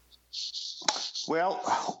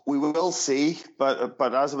 Well, we will see. But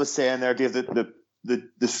as I was saying there, Dave,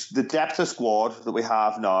 the depth of squad that we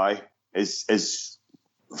have now is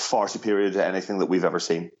far superior to anything that we've ever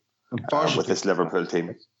seen with this Liverpool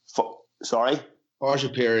team. Sorry? Far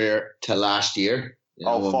superior to last year.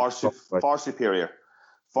 Far superior.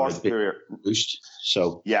 Far superior. Boost.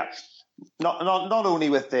 So yeah. Not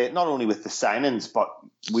only with the signings, but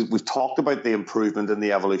we've talked about the improvement and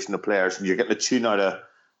the evolution of players. And you're getting a tune out of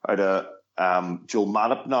Joel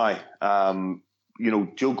Matip now.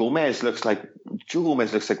 Joe Gomez looks like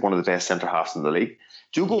one of the best centre halves in the league.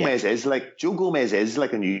 Joe Gomez is like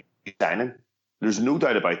a new signing. There's no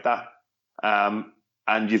doubt about that.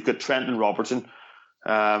 And you've got Trent and Robertson,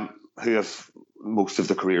 who have most of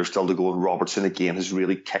the career still to go, and Robertson again has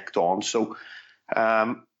really kicked on. So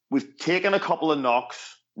we've taken a couple of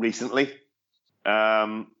knocks recently.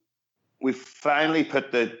 We've finally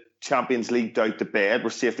put the Champions League doubt to bed. We're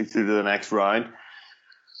safely through to the next round.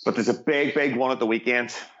 But there's a big one at the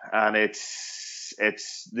weekend, and it's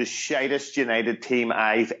the shittest United team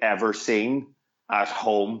I've ever seen at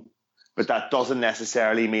home. But that doesn't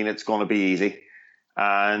necessarily mean it's going to be easy.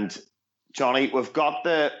 And Johnny, we've got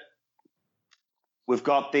the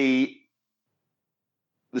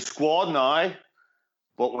squad now,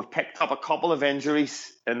 but we've picked up a couple of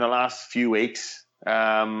injuries in the last few weeks,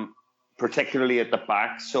 particularly at the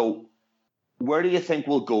back. So where do you think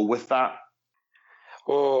we'll go with that?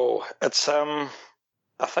 Oh, it's I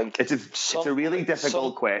think it's a really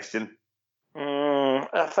difficult question.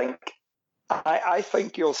 I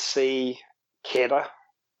think you'll see Keita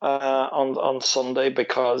on Sunday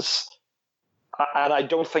because, and I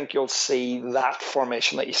don't think you'll see that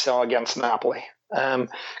formation that you saw against Napoli.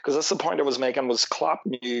 Because that's the point I was making, was Klopp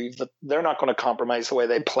knew that they're not going to compromise the way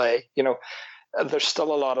they play. There's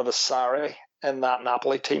still a lot of the Sarri in that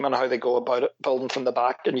Napoli team and how they go about it, building from the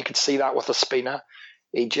back, and you could see that with Ospina.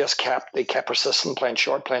 They kept persistent, playing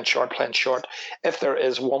short. If there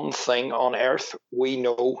is one thing on earth we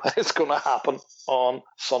know is going to happen on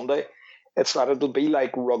Sunday, it's that it'll be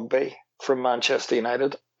like rugby from Manchester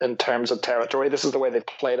United in terms of territory. This is the way they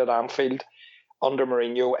played at Anfield under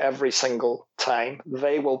Mourinho every single time.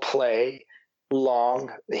 They will play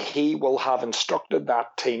long. He will have instructed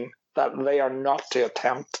that team that they are not to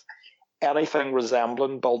attempt anything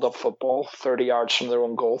resembling build-up football, 30 yards from their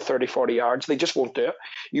own goal, 30, 40 yards. They just won't do it.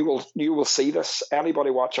 You will see this.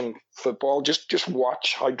 Anybody watching football, just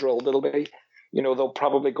watch how drilled it'll be. They'll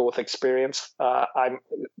probably go with experience.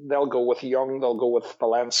 They'll go with Young. They'll go with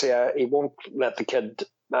Valencia. He won't let the kid.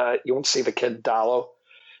 You won't see the kid Dallo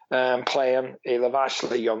playing. He'll have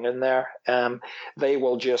Ashley Young in there. They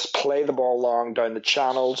will just play the ball long down the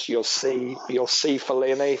channels. You'll see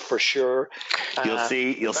Fellaini for sure. You'll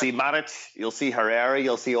see Matic. You'll see Herrera.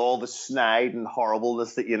 You'll see all the snide and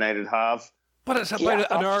horribleness that United have. But it's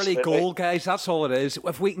about an early goal, guys. That's all it is.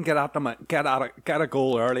 If we can get at them, get a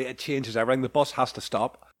goal early, it changes everything. The bus has to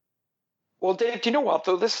stop. Well, Dave, do you know what,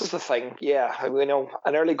 though? This is the thing. Yeah,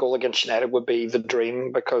 an early goal against United would be the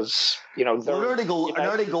dream because, an early goal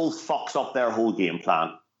fucks up their whole game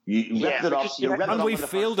plan. You ripped it up. And we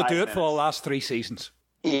failed to do it for the last 3 seasons.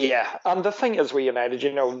 Yeah, and the thing is with United,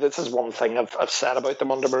 this is one thing I've said about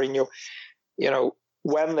them under Mourinho.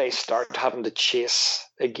 When they start having to chase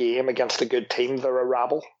a game against a good team, they're a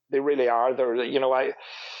rabble. They really are. They're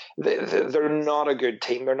not a good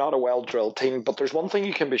team. They're not a well-drilled team. But there's one thing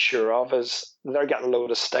you can be sure of is they're getting a load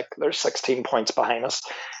of stick. They're 16 points behind us.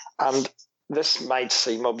 And this might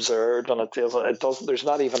seem absurd, and it doesn't. There's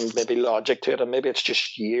not even maybe logic to it, and maybe it's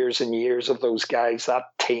just years and years of those guys, that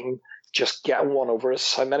team, just getting one over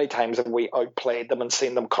us. How many times have we outplayed them and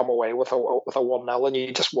seen them come away with a 1-0, and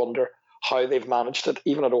you just wonder how they've managed it,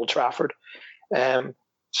 even at Old Trafford.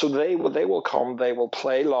 So they will come, they will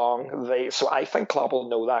play long. So I think Klopp will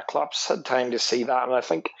know that. Klopp's had time to see that, and I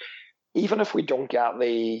think even if we don't get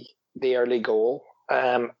the early goal,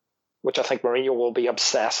 which I think Mourinho will be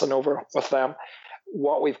obsessing over with them,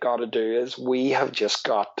 what we've got to do is we have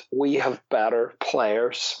better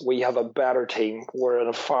players. We have a better team. We're in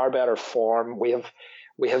a far better form. We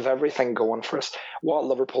have everything going for us. What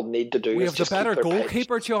Liverpool need to do we is have the better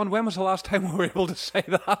goalkeeper, John. When was the last time we were able to say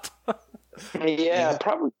that? Yeah,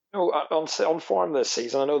 probably on form this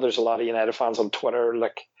season. I know there's a lot of United fans on Twitter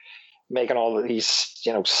making all of these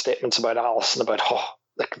statements about Alisson, about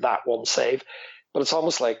that one save, but it's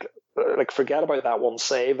almost like forget about that one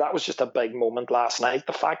save. That was just a big moment last night.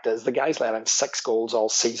 The fact is the guy's let in 6 goals all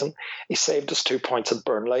season. He saved us 2 points at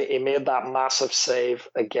Burnley. He made that massive save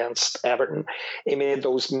against Everton. He made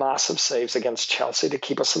those massive saves against Chelsea to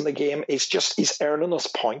keep us in the game. He's earning us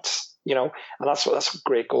points, and that's what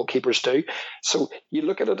great goalkeepers do. So you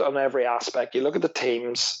look at it on every aspect. You look at the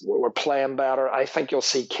teams. We're playing better. I think you'll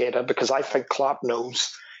see Keita, because I think Klopp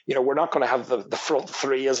knows, we're not going to have the front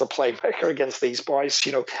three as a playmaker against these boys.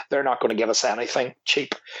 They're not going to give us anything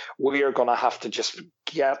cheap. We are going to have to just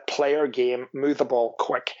play our game, move the ball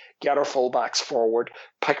quick, get our fullbacks forward,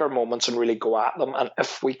 pick our moments and really go at them. And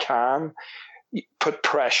if we can, put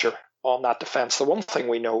pressure on that defence. The one thing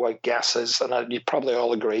we know, I guess, is, and you probably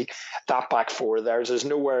all agree, that back four of theirs is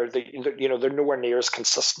nowhere. They're nowhere near as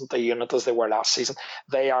consistent a unit as they were last season.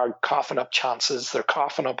 They are coughing up chances. They're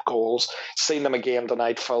coughing up goals. Seen them again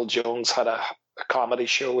tonight. Phil Jones had a comedy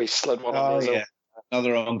show. He slid one on his own.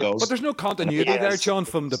 Another own goal. But there's no continuity there, John,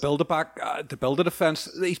 from the build back to build a defence.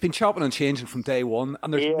 He's been chopping and changing from day one,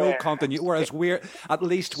 and there's no continuity. Whereas at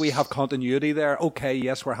least we have continuity there. Okay,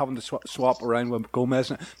 yes, we're having to swap around with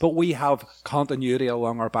Gomez, but we have continuity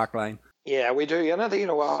along our back line. Yeah, we do.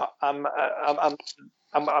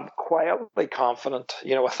 I'm quietly confident.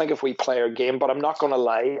 I think if we play our game, but I'm not going to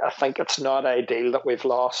lie. I think it's not ideal that we've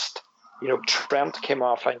lost. Trent came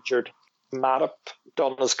off injured. Matip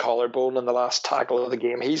done his collarbone in the last tackle of the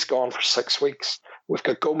game. He's gone for 6 weeks. We've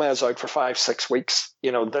got Gomez out for 5-6 weeks.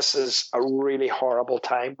 This is a really horrible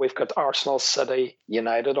time. We've got Arsenal, City,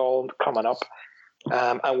 United all coming up,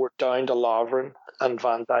 and we're down to Lovren and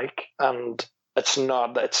Van Dijk, and it's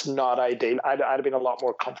not ideal. I'd have been a lot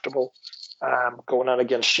more comfortable going in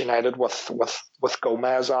against United with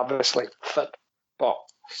Gomez obviously fit, but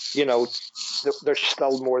there's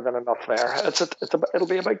still more than enough there. It'll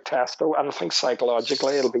be a big test though, and I think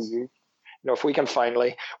psychologically it'll be huge. If we can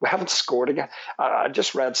finally, we haven't scored again. I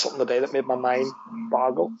just read something today that made my mind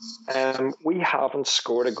boggle. We haven't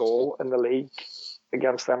scored a goal in the league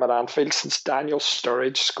against them at Anfield since Daniel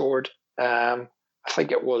Sturridge scored. I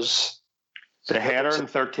think it was the header in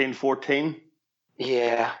 13-14.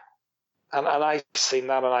 Yeah, and I seen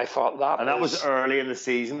that and I thought that was early in the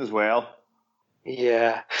season as well.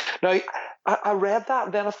 Yeah. Now, I read that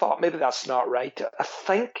and then I thought maybe that's not right. I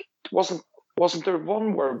think wasn't there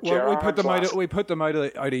one where we put them out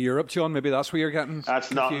of Europe, John? Maybe that's where you're getting. That's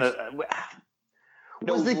confused.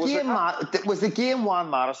 Was the game Juan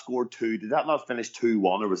Mata scored 2? Did that not finish 2-1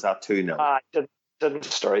 or was that 2-0? Didn't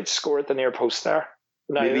Sturridge score at the near post there?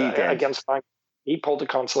 No, maybe he did. Against Bank. He pulled a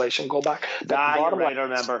consolation goal back. I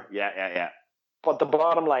remember. Yeah. But the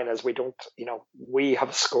bottom line is we don't, we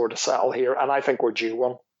have scored a settle here, and I think we're due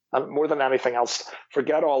one. And more than anything else,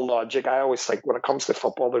 forget all logic. I always think when it comes to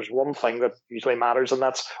football, there's one thing that usually matters, and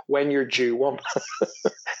that's when you're due one.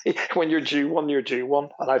 When you're due one, you're due one.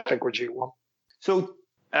 And I think we're due one. So,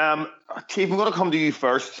 Chief, I'm going to come to you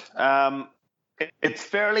first. It's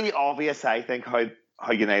fairly obvious, I think, how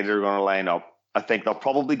United are going to line up. I think they'll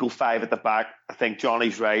probably go 5 at the back. I think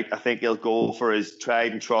Johnny's right. I think he'll go for his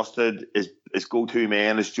tried and trusted, his go-to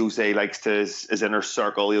man, as Jose likes to, his inner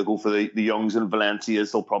circle. He'll go for the Youngs and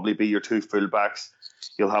Valencias. They'll probably be your 2 fullbacks.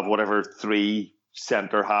 He'll have whatever 3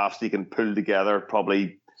 centre halves he can pull together.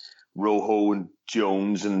 Probably Rojo and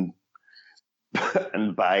Jones and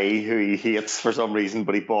Bailly, who he hates for some reason,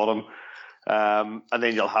 but he bought him. And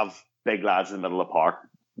then you'll have big lads in the middle of the park,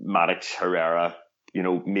 Matic, Herrera.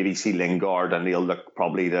 Maybe see Lingard, and he'll look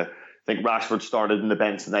probably I think Rashford started in the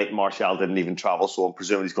bench tonight. Martial didn't even travel, so I'm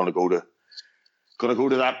presuming he's going to go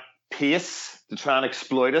to that pace to try and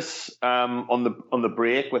exploit us on the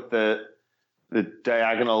break with the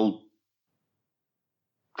diagonal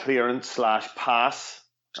clearance / pass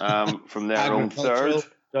from their own third.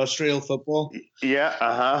 Industrial football.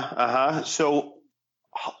 Yeah, So,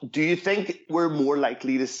 do you think we're more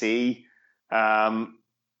likely to see, and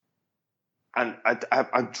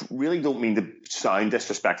I really don't mean to sound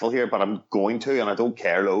disrespectful here, but I'm going to, and I don't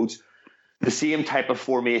care loads, the same type of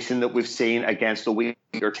formation that we've seen against the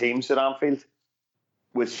weaker teams at Anfield,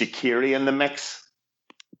 with Shaqiri in the mix?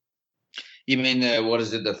 You mean, what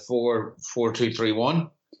is it, the 4-2-3-1?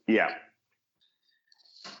 Yeah.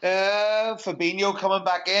 Fabinho coming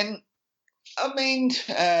back in. I mean,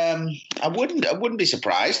 I wouldn't be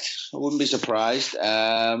surprised.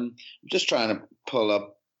 I'm just trying to pull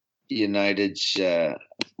up United's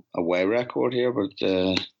away record here, but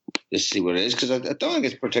let's see what it is, because I don't think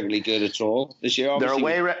it's particularly good at all this year. Their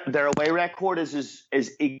away record is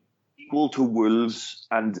equal to Wolves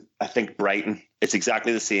and I think Brighton. It's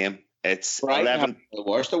exactly the same. It's Brighton 11. The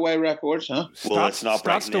worst away records, huh? Well, it's not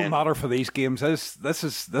Brighton. Stats don't matter for these games. This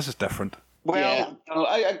is different. Well, yeah,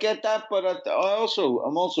 I get that, but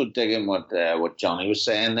I'm also digging what Johnny was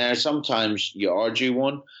saying there. Sometimes you are due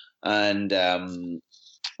one, and I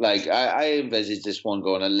envisage this one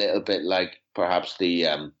going a little bit like perhaps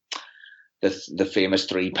the famous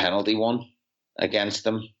 3 penalty one against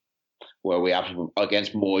them, where we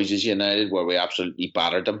against Moyes' United, where we absolutely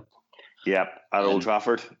battered them. Yep, at Old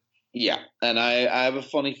Trafford. Yeah, and I have a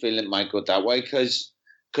funny feeling it might go that way because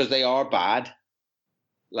they are bad.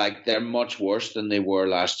 Like, they're much worse than they were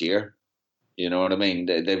last year. You know what I mean?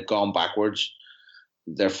 They've gone backwards.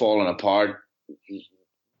 They're falling apart.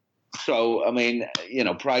 So, I mean,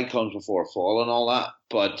 pride comes before a fall and all that.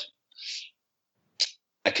 But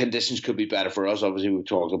conditions could be better for us. Obviously, we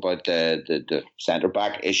talked about the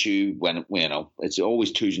centre-back issue when, it's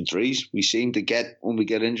always 2s and 3s. We seem to get, when we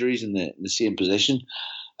get injuries in the same position.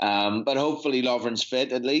 But hopefully Lovren's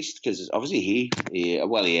fit at least, because obviously he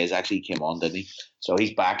is actually, he came on, didn't he? So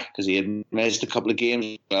he's back because he had missed a couple of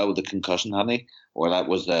games with the concussion, hadn't he? Or that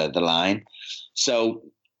was the line. So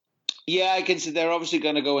yeah, I can see they're obviously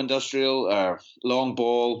going to go industrial or long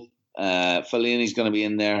ball. Fellaini's going to be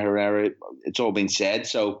in there. Herrera, it's all been said.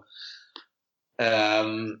 So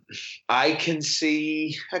I can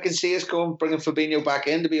see us bringing Fabinho back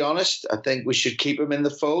in. To be honest, I think we should keep him in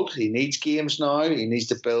the fold. He needs games now. He needs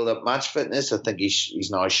to build up match fitness. I think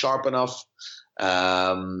he's now sharp enough,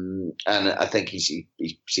 and I think he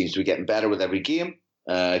seems to be getting better with every game.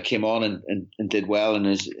 Came on and did well in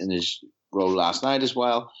his role last night as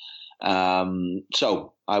well.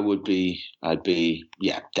 So I'd be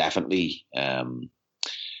definitely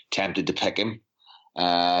tempted to pick him.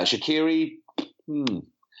 Shaqiri.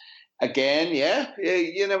 Again,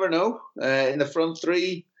 you never know. In the front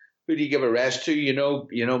 3, who do you give a rest to?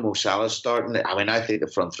 Mo Salah's starting. I mean, I think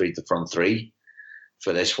the front 3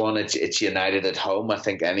 for this one. It's United at home. I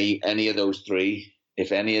think any of those 3,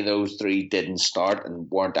 if any of those 3 didn't start and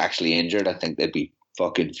weren't actually injured, I think they'd be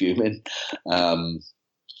fucking fuming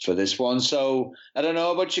for this one. So I don't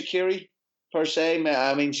know about Shaqiri per se.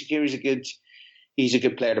 I mean, Shaqiri's a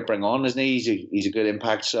good player to bring on, isn't he? He's a good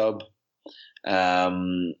impact sub.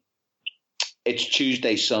 It's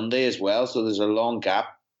Tuesday, Sunday as well, so there's a long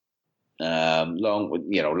gap,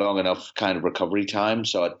 long enough kind of recovery time.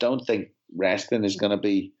 So I don't think resting is going to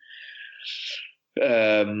be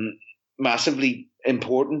massively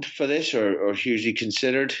important for this or hugely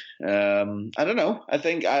considered. I don't know. I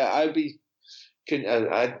think I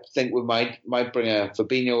think we might bring a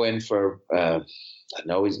Fabinho in for. I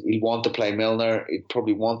know he'd want to play Milner. He'd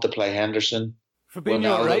probably want to play Henderson.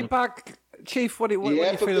 Fabinho right back. Chief, what do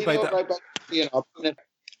you feel about that? Right back,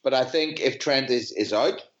 but I think if Trent is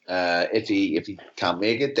out, if he can't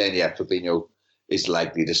make it, then Fabinho is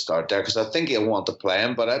likely to start there because I think he'll want to play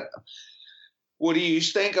him. But what do you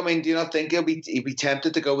think? I mean, do you not think he'll be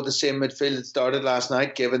tempted to go with the same midfield that started last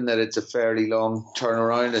night, given that it's a fairly long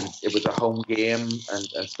turnaround and it was a home game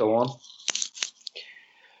and so on?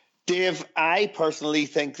 Dave, I personally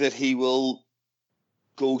think that he will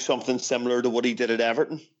go something similar to what he did at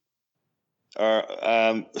Everton. Or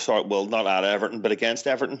not at Everton, but against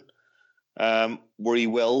Everton, where he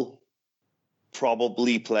will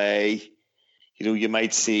probably play. You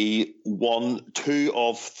might see 1, 2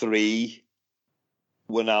 of 3,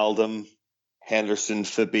 Wijnaldum, Henderson,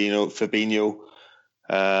 Fabinho.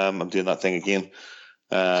 I'm doing that thing again.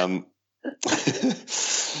 2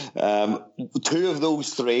 of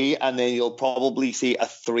those 3, and then you'll probably see a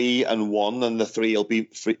 3 and 1, and the 3 will be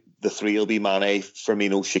Mane,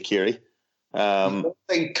 Firmino, Shaqiri. You don't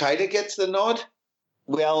think Keita gets the nod?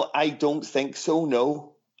 Well, I don't think so.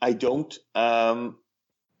 No, I don't. I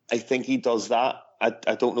think he does that.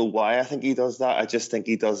 I don't know why I think he does that. I just think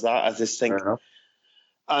he does that. I just think.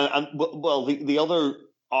 The other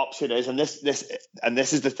option is, and this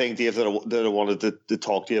is the thing, Dave, that I wanted to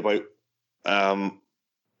talk to you about,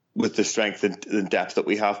 with the strength and depth that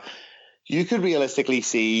we have. You could realistically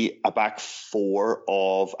see a back four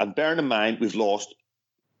of, and bearing in mind we've lost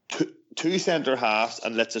two centre halves,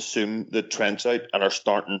 and let's assume that Trent's out, and our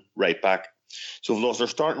starting right back. So we've lost our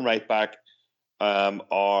starting right back,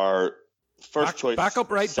 our first choice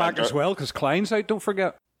backup right back as well, because Klein's out. Don't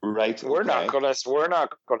forget. Right, we're not gonna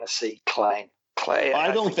see Klein.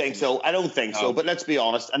 I don't think so. But let's be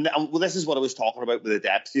honest. And well, this is what I was talking about with the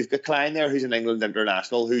depth. You've got Klein there, who's an England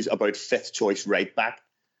international, who's about fifth choice right back.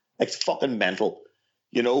 It's fucking mental,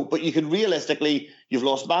 But you could realistically, you've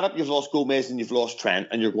lost Matip, you've lost Gomez, and you've lost Trent,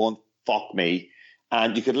 and you're going, fuck me.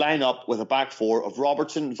 And you could line up with a back four of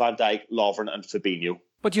Robertson, Van Dijk, Lovren, and Fabinho.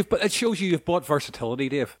 But it shows you've bought versatility,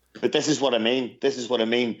 Dave. But this is what I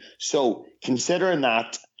mean. So considering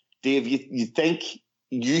that, Dave, you think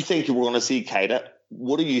you were going to see Keita.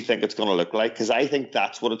 What do you think it's going to look like? Because I think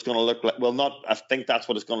that's what it's going to look like. Well, I think that's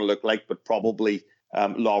what it's going to look like, but probably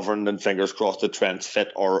Lovren, and fingers crossed that Trent's fit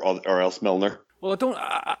or else Milner. Well,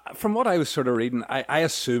 from what I was sort of reading, I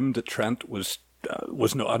assumed that Trent was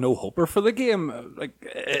a no-hoper for the game. Like,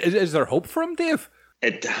 is there hope for him, Dave?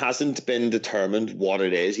 It hasn't been determined what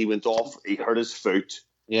it is. He went off. He hurt his foot.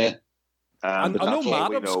 Yeah. I know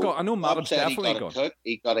Matip's definitely gone.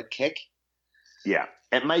 He got a kick. Yeah.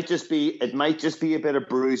 It might just be a bit of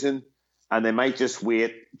bruising, and they might just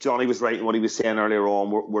wait. Johnny was right in what he was saying earlier on.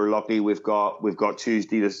 We're lucky we've got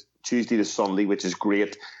Tuesday to Sunday, which is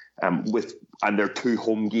great. And they're 2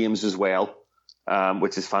 home games as well,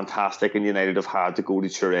 which is fantastic. And United have had to go to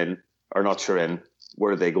Turin, or not Turin.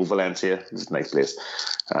 Where do they go? Valencia. It's a nice place.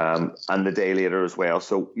 And the day later as well.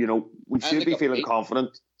 So, we should be feeling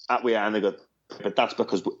confident at but that's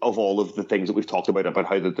because of all of the things that we've talked about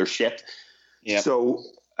how that they're shit. Yeah. So,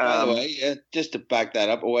 by the way, just to back that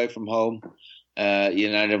up, away from home,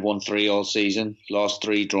 United have won 3 all season, lost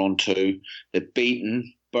 3, drawn 2. They've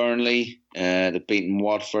beaten Burnley, they've beaten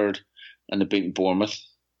Watford, and they've beaten Bournemouth.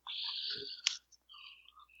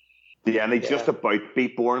 Yeah, and they just about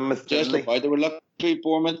beat Bournemouth. They were lucky to beat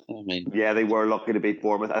Bournemouth. Yeah, they were lucky to beat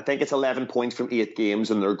Bournemouth. I think it's 11 points from 8 games,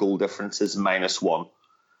 and their goal difference is -1.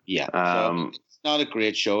 Yeah, so it's not a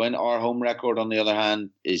great showing. Our home record, on the other hand,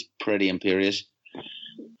 is pretty imperious.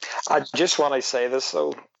 I just want to say this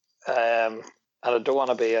though, and I don't want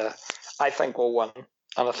to be I think we'll win,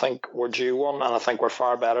 and I think we're due one, and I think we're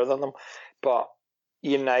far better than them. But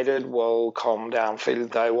United will come to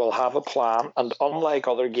Anfield. They will have a plan, and unlike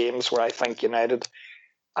other games where I think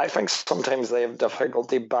sometimes they have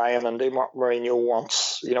difficulty buying into what Mourinho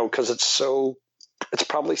wants, because it's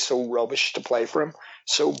probably so rubbish to play for him,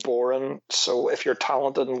 so boring. So if you're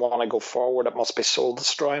talented and want to go forward, it must be soul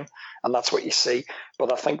destroying, and that's what you see.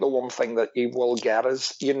 But I think the one thing that you will get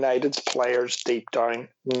is United's players deep down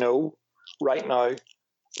know right now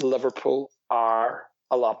Liverpool are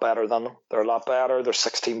a lot better than them. They're a lot better. They're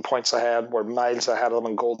 16 points ahead. We're miles ahead of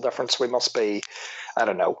them in goal difference. We must be, I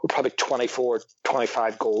don't know, we're probably 24,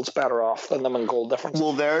 25 goals better off than them in goal difference.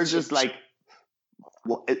 Well, they're just like,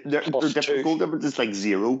 their different goal difference is like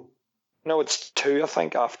 0. No, it's 2, I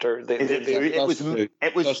think, after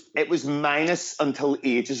it was minus until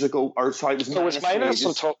ages ago. Or sorry, it was minus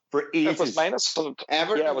until for ages. It was minus until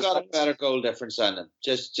Everton got a better goal difference than them.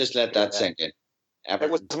 Just let that sink in.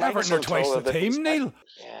 Everton are twice the team, Neil.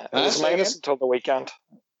 Yeah, it was minus until the weekend.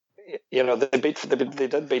 They did beat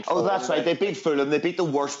Fulham. Oh, that's right. They beat Fulham. They beat the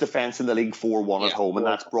worst defence in the league 4-1 at home, and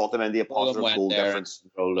that's brought them into a positive goal difference.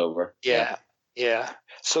 Rolled over. Yeah.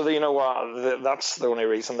 So you know what? That's the only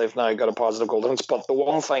reason they've now got a positive goal difference. But the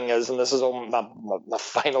one thing is, and this is my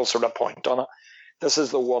final sort of point on it, this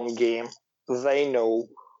is the one game they know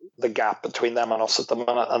the gap between them and us at the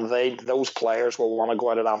minute, and those players will want to go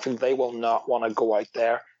out at Anfield. They will not want to go out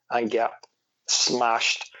there and get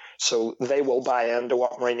smashed. So they will buy into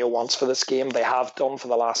what Mourinho wants for this game. They have done for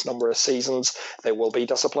the last number of seasons. They will be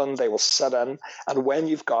disciplined. They will sit in. And when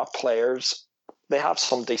you've got players, they have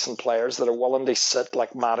some decent players that are willing to sit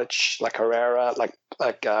like Matic, like Herrera, like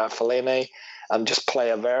Fellaini, and just play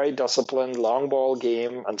a very disciplined long ball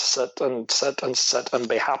game and sit and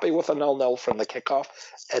be happy with a 0-0 from the kickoff.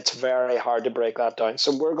 It's very hard to break that down.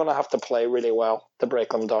 So we're going to have to play really well to break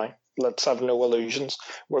them down. Let's have no illusions.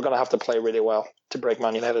 We're going to have to play really well to break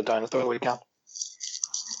Man United down at the weekend.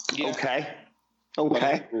 Yeah. Okay.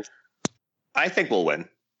 I think we'll win.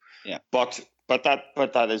 Yeah. But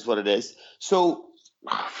that is what it is. So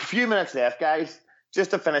a few minutes left, guys.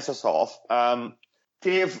 Just to finish us off,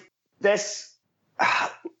 Dave, this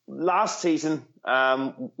last season,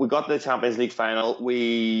 we got to the Champions League final.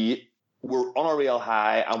 We were on a real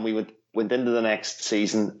high, and we went went into the next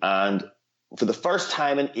season, and for the first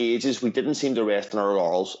time in ages, we didn't seem to rest on our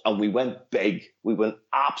laurels, and we went big. We went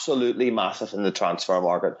absolutely massive in the transfer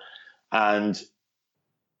market. And,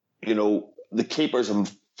 you know, the keeper's a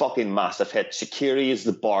fucking massive hit. Shaqiri is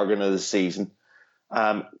the bargain of the season.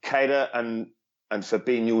 Keita and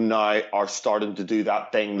Fabinho now are starting to do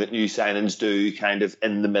that thing that new signings do kind of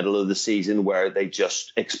in the middle of the season where they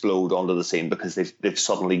just explode onto the scene because they've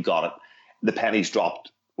suddenly got it. The penny's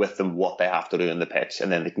dropped with them what they have to do in the pitch,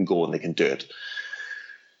 and then they can go and they can do it.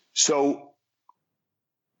 So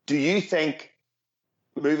do you think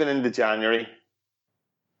moving into January,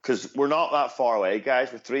 because we're not that far away,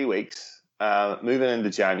 guys, we're 3 weeks, moving into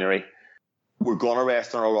January, we're going to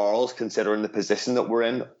rest on our laurels considering the position that we're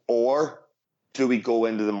in, or do we go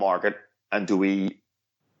into the market and do we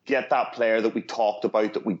get that player that we talked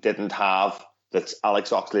about that we didn't have, that's Alex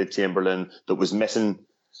Oxlade-Chamberlain, that was missing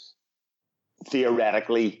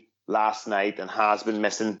theoretically last night and has been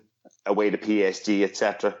missing away to PSG,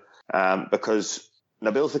 etc. Because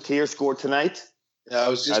Nabil Fekir scored tonight. Yeah, I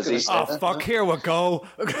was just going to say that. Fuck, here we go.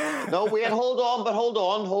 No, wait, hold on.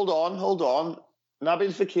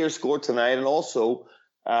 Nabil Fekir scored tonight, and also,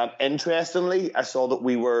 interestingly, I saw that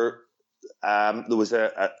we were there was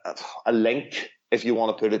a link, if you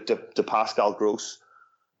want to put it, to Pascal Gross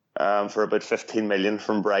for about 15 million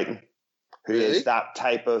from Brighton. Who is that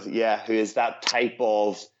type of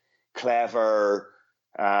clever,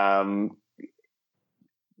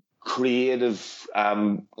 creative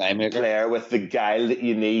player with the guile that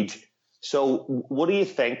you need. So what do you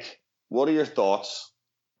think? What are your thoughts?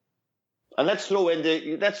 And let's throw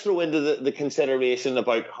into the consideration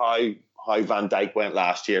about how Van Dijk went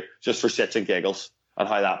last year, just for shits and giggles, and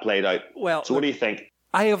how that played out. Well, so what do you think?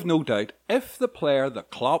 I have no doubt if the player that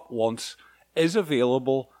Klopp wants is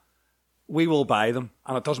available, we will buy them,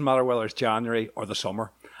 and it doesn't matter whether it's January or the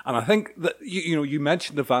summer. And I think that you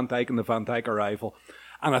mentioned the Van Dijk and the Van Dijk arrival,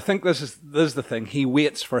 and I think this is the thing. He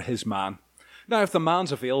waits for his man. Now, if the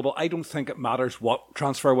man's available, I don't think it matters what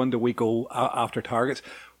transfer window we go after targets.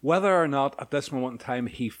 Whether or not at this moment in time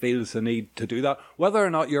he feels the need to do that, whether or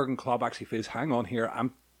not Jurgen Klopp actually feels, hang on here,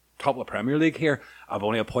 I'm top of the Premier League here, I've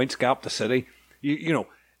only a points gap to City. You know,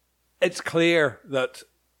 it's clear that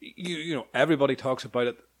you know everybody talks about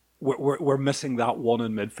it. We're missing that one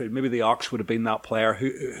in midfield. Maybe the Ox would have been that player.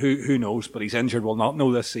 Who knows? But he's injured. We'll not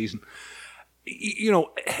know this season. You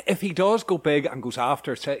know, if he does go big and goes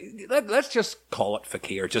after, say, let's just call it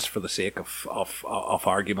Fekir, just for the sake of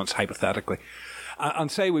arguments, hypothetically,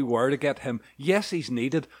 and say we were to get him. Yes, he's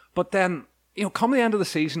needed, but then, you know, come the end of the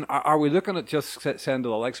season, are we looking at just saying to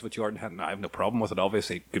the likes of a Jordan Henderson? I have no problem with it,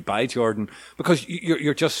 obviously. Goodbye, Jordan, because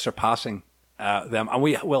you're just surpassing them, and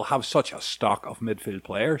we will have such a stock of midfield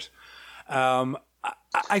players. I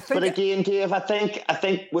think. But again, Dave, I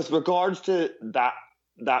think with regards to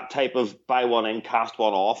that type of buy one in, cast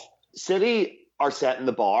one off, City are setting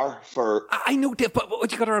the bar for... I know, Dave, but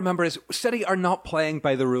what you got to remember is City are not playing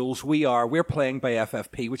by the rules. We're playing by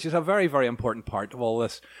FFP, which is a very, very important part of all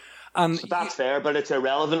this. And so that's fair, but it's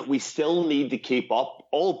irrelevant. We still need to keep up,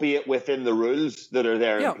 albeit within the rules that are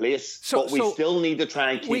there in place. But we still need to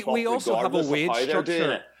try and keep up we also have a wage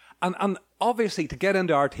structure. And obviously, to get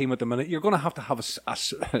into our team at the minute, you're going to have it's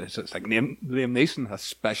like Liam Neeson, a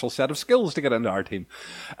special set of skills to get into our team.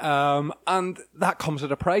 And that comes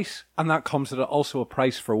at a price. And that comes at also a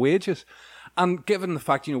price for wages. And given the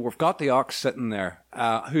fact, you know, we've got the Ox sitting there,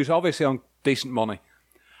 who's obviously on decent money.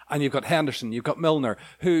 And you've got Henderson, you've got Milner,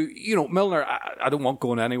 who, you know, Milner, I don't want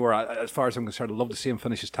going anywhere. As far as I'm concerned, I'd love to see him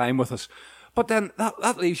finish his time with us. But then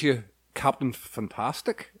that leaves you Captain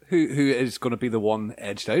Fantastic, who is going to be the one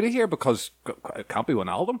edged out of here, because it can't be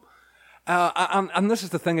Wijnaldum. And this is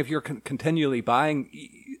the thing, if you're continually buying,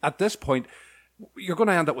 at this point, you're going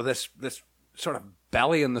to end up with this sort of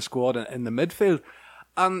belly in the squad in the midfield.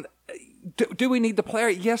 And do we need the player?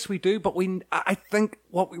 Yes, we do. But I think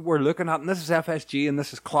what we're looking at, and this is FSG and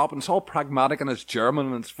this is Klopp, and it's all pragmatic and it's German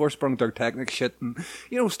and it's Vorsprung der Technik shit and,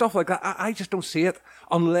 you know, stuff like that. I just don't see it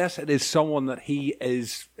unless it is someone that he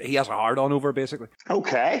has a hard on over, basically.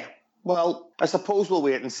 Okay. Well, I suppose we'll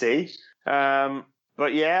wait and see.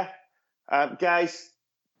 But yeah, guys,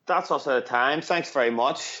 that's us out of time. Thanks very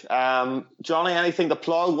much. Johnny, anything to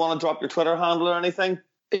plug? Want to drop your Twitter handle or anything?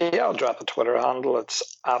 Yeah, I'll drop a Twitter handle.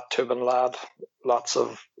 It's @Tubinlad. Lots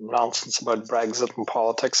of nonsense about Brexit and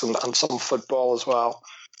politics and some football as well.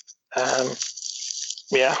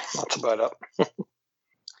 Yeah, that's about it.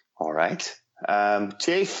 All right.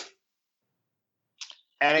 Chief,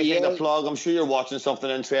 anything to plug? I'm sure you're watching something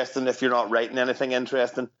interesting if you're not writing anything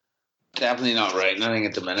interesting. Definitely not writing anything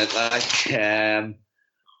at the minute.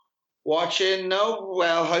 Watching? No.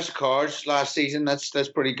 Well, House of Cards last season. That's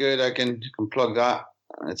pretty good. I can plug that.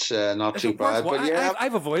 It's not too bad. But yeah,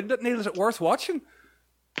 I've avoided it. Neil, is it worth watching?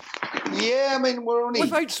 Yeah, I mean, we're only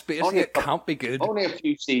without Spacey. It can't be good. Only a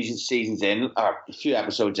few seasons in, or a few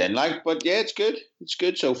episodes in. Like, but yeah, it's good. It's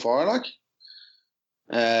good so far. Like,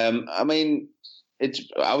 I mean, it's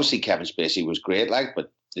obviously Kevin Spacey was great. Like,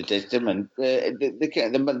 but they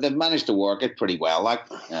managed to work it pretty well. Like,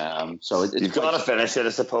 so you've got to finish it, I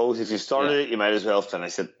suppose. If you started it, you might as well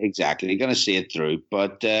finish it. Exactly, you're going to see it through.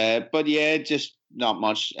 But yeah, just not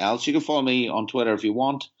much else. You can follow me on Twitter if you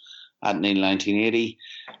want at Neil1980.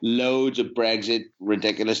 Loads of Brexit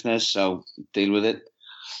ridiculousness, so deal with it.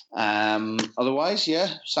 Otherwise, yeah,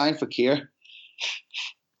 sign for Keir.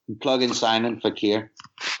 Plug in signing for Keir.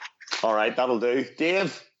 All right, that'll do.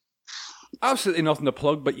 Dave? Absolutely nothing to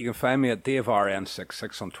plug, but you can find me at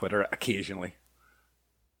DaveRN66 on Twitter occasionally.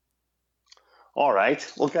 All right.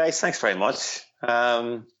 Well, guys, thanks very much.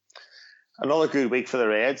 Another good week for the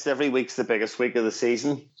Reds. Every week's the biggest week of the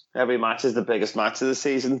season. Every match is the biggest match of the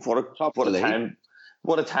season. What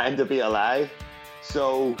a time to be alive.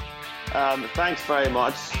 So, thanks very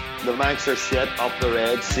much. The Mancs are shit. Up the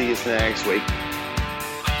Reds. See you next week.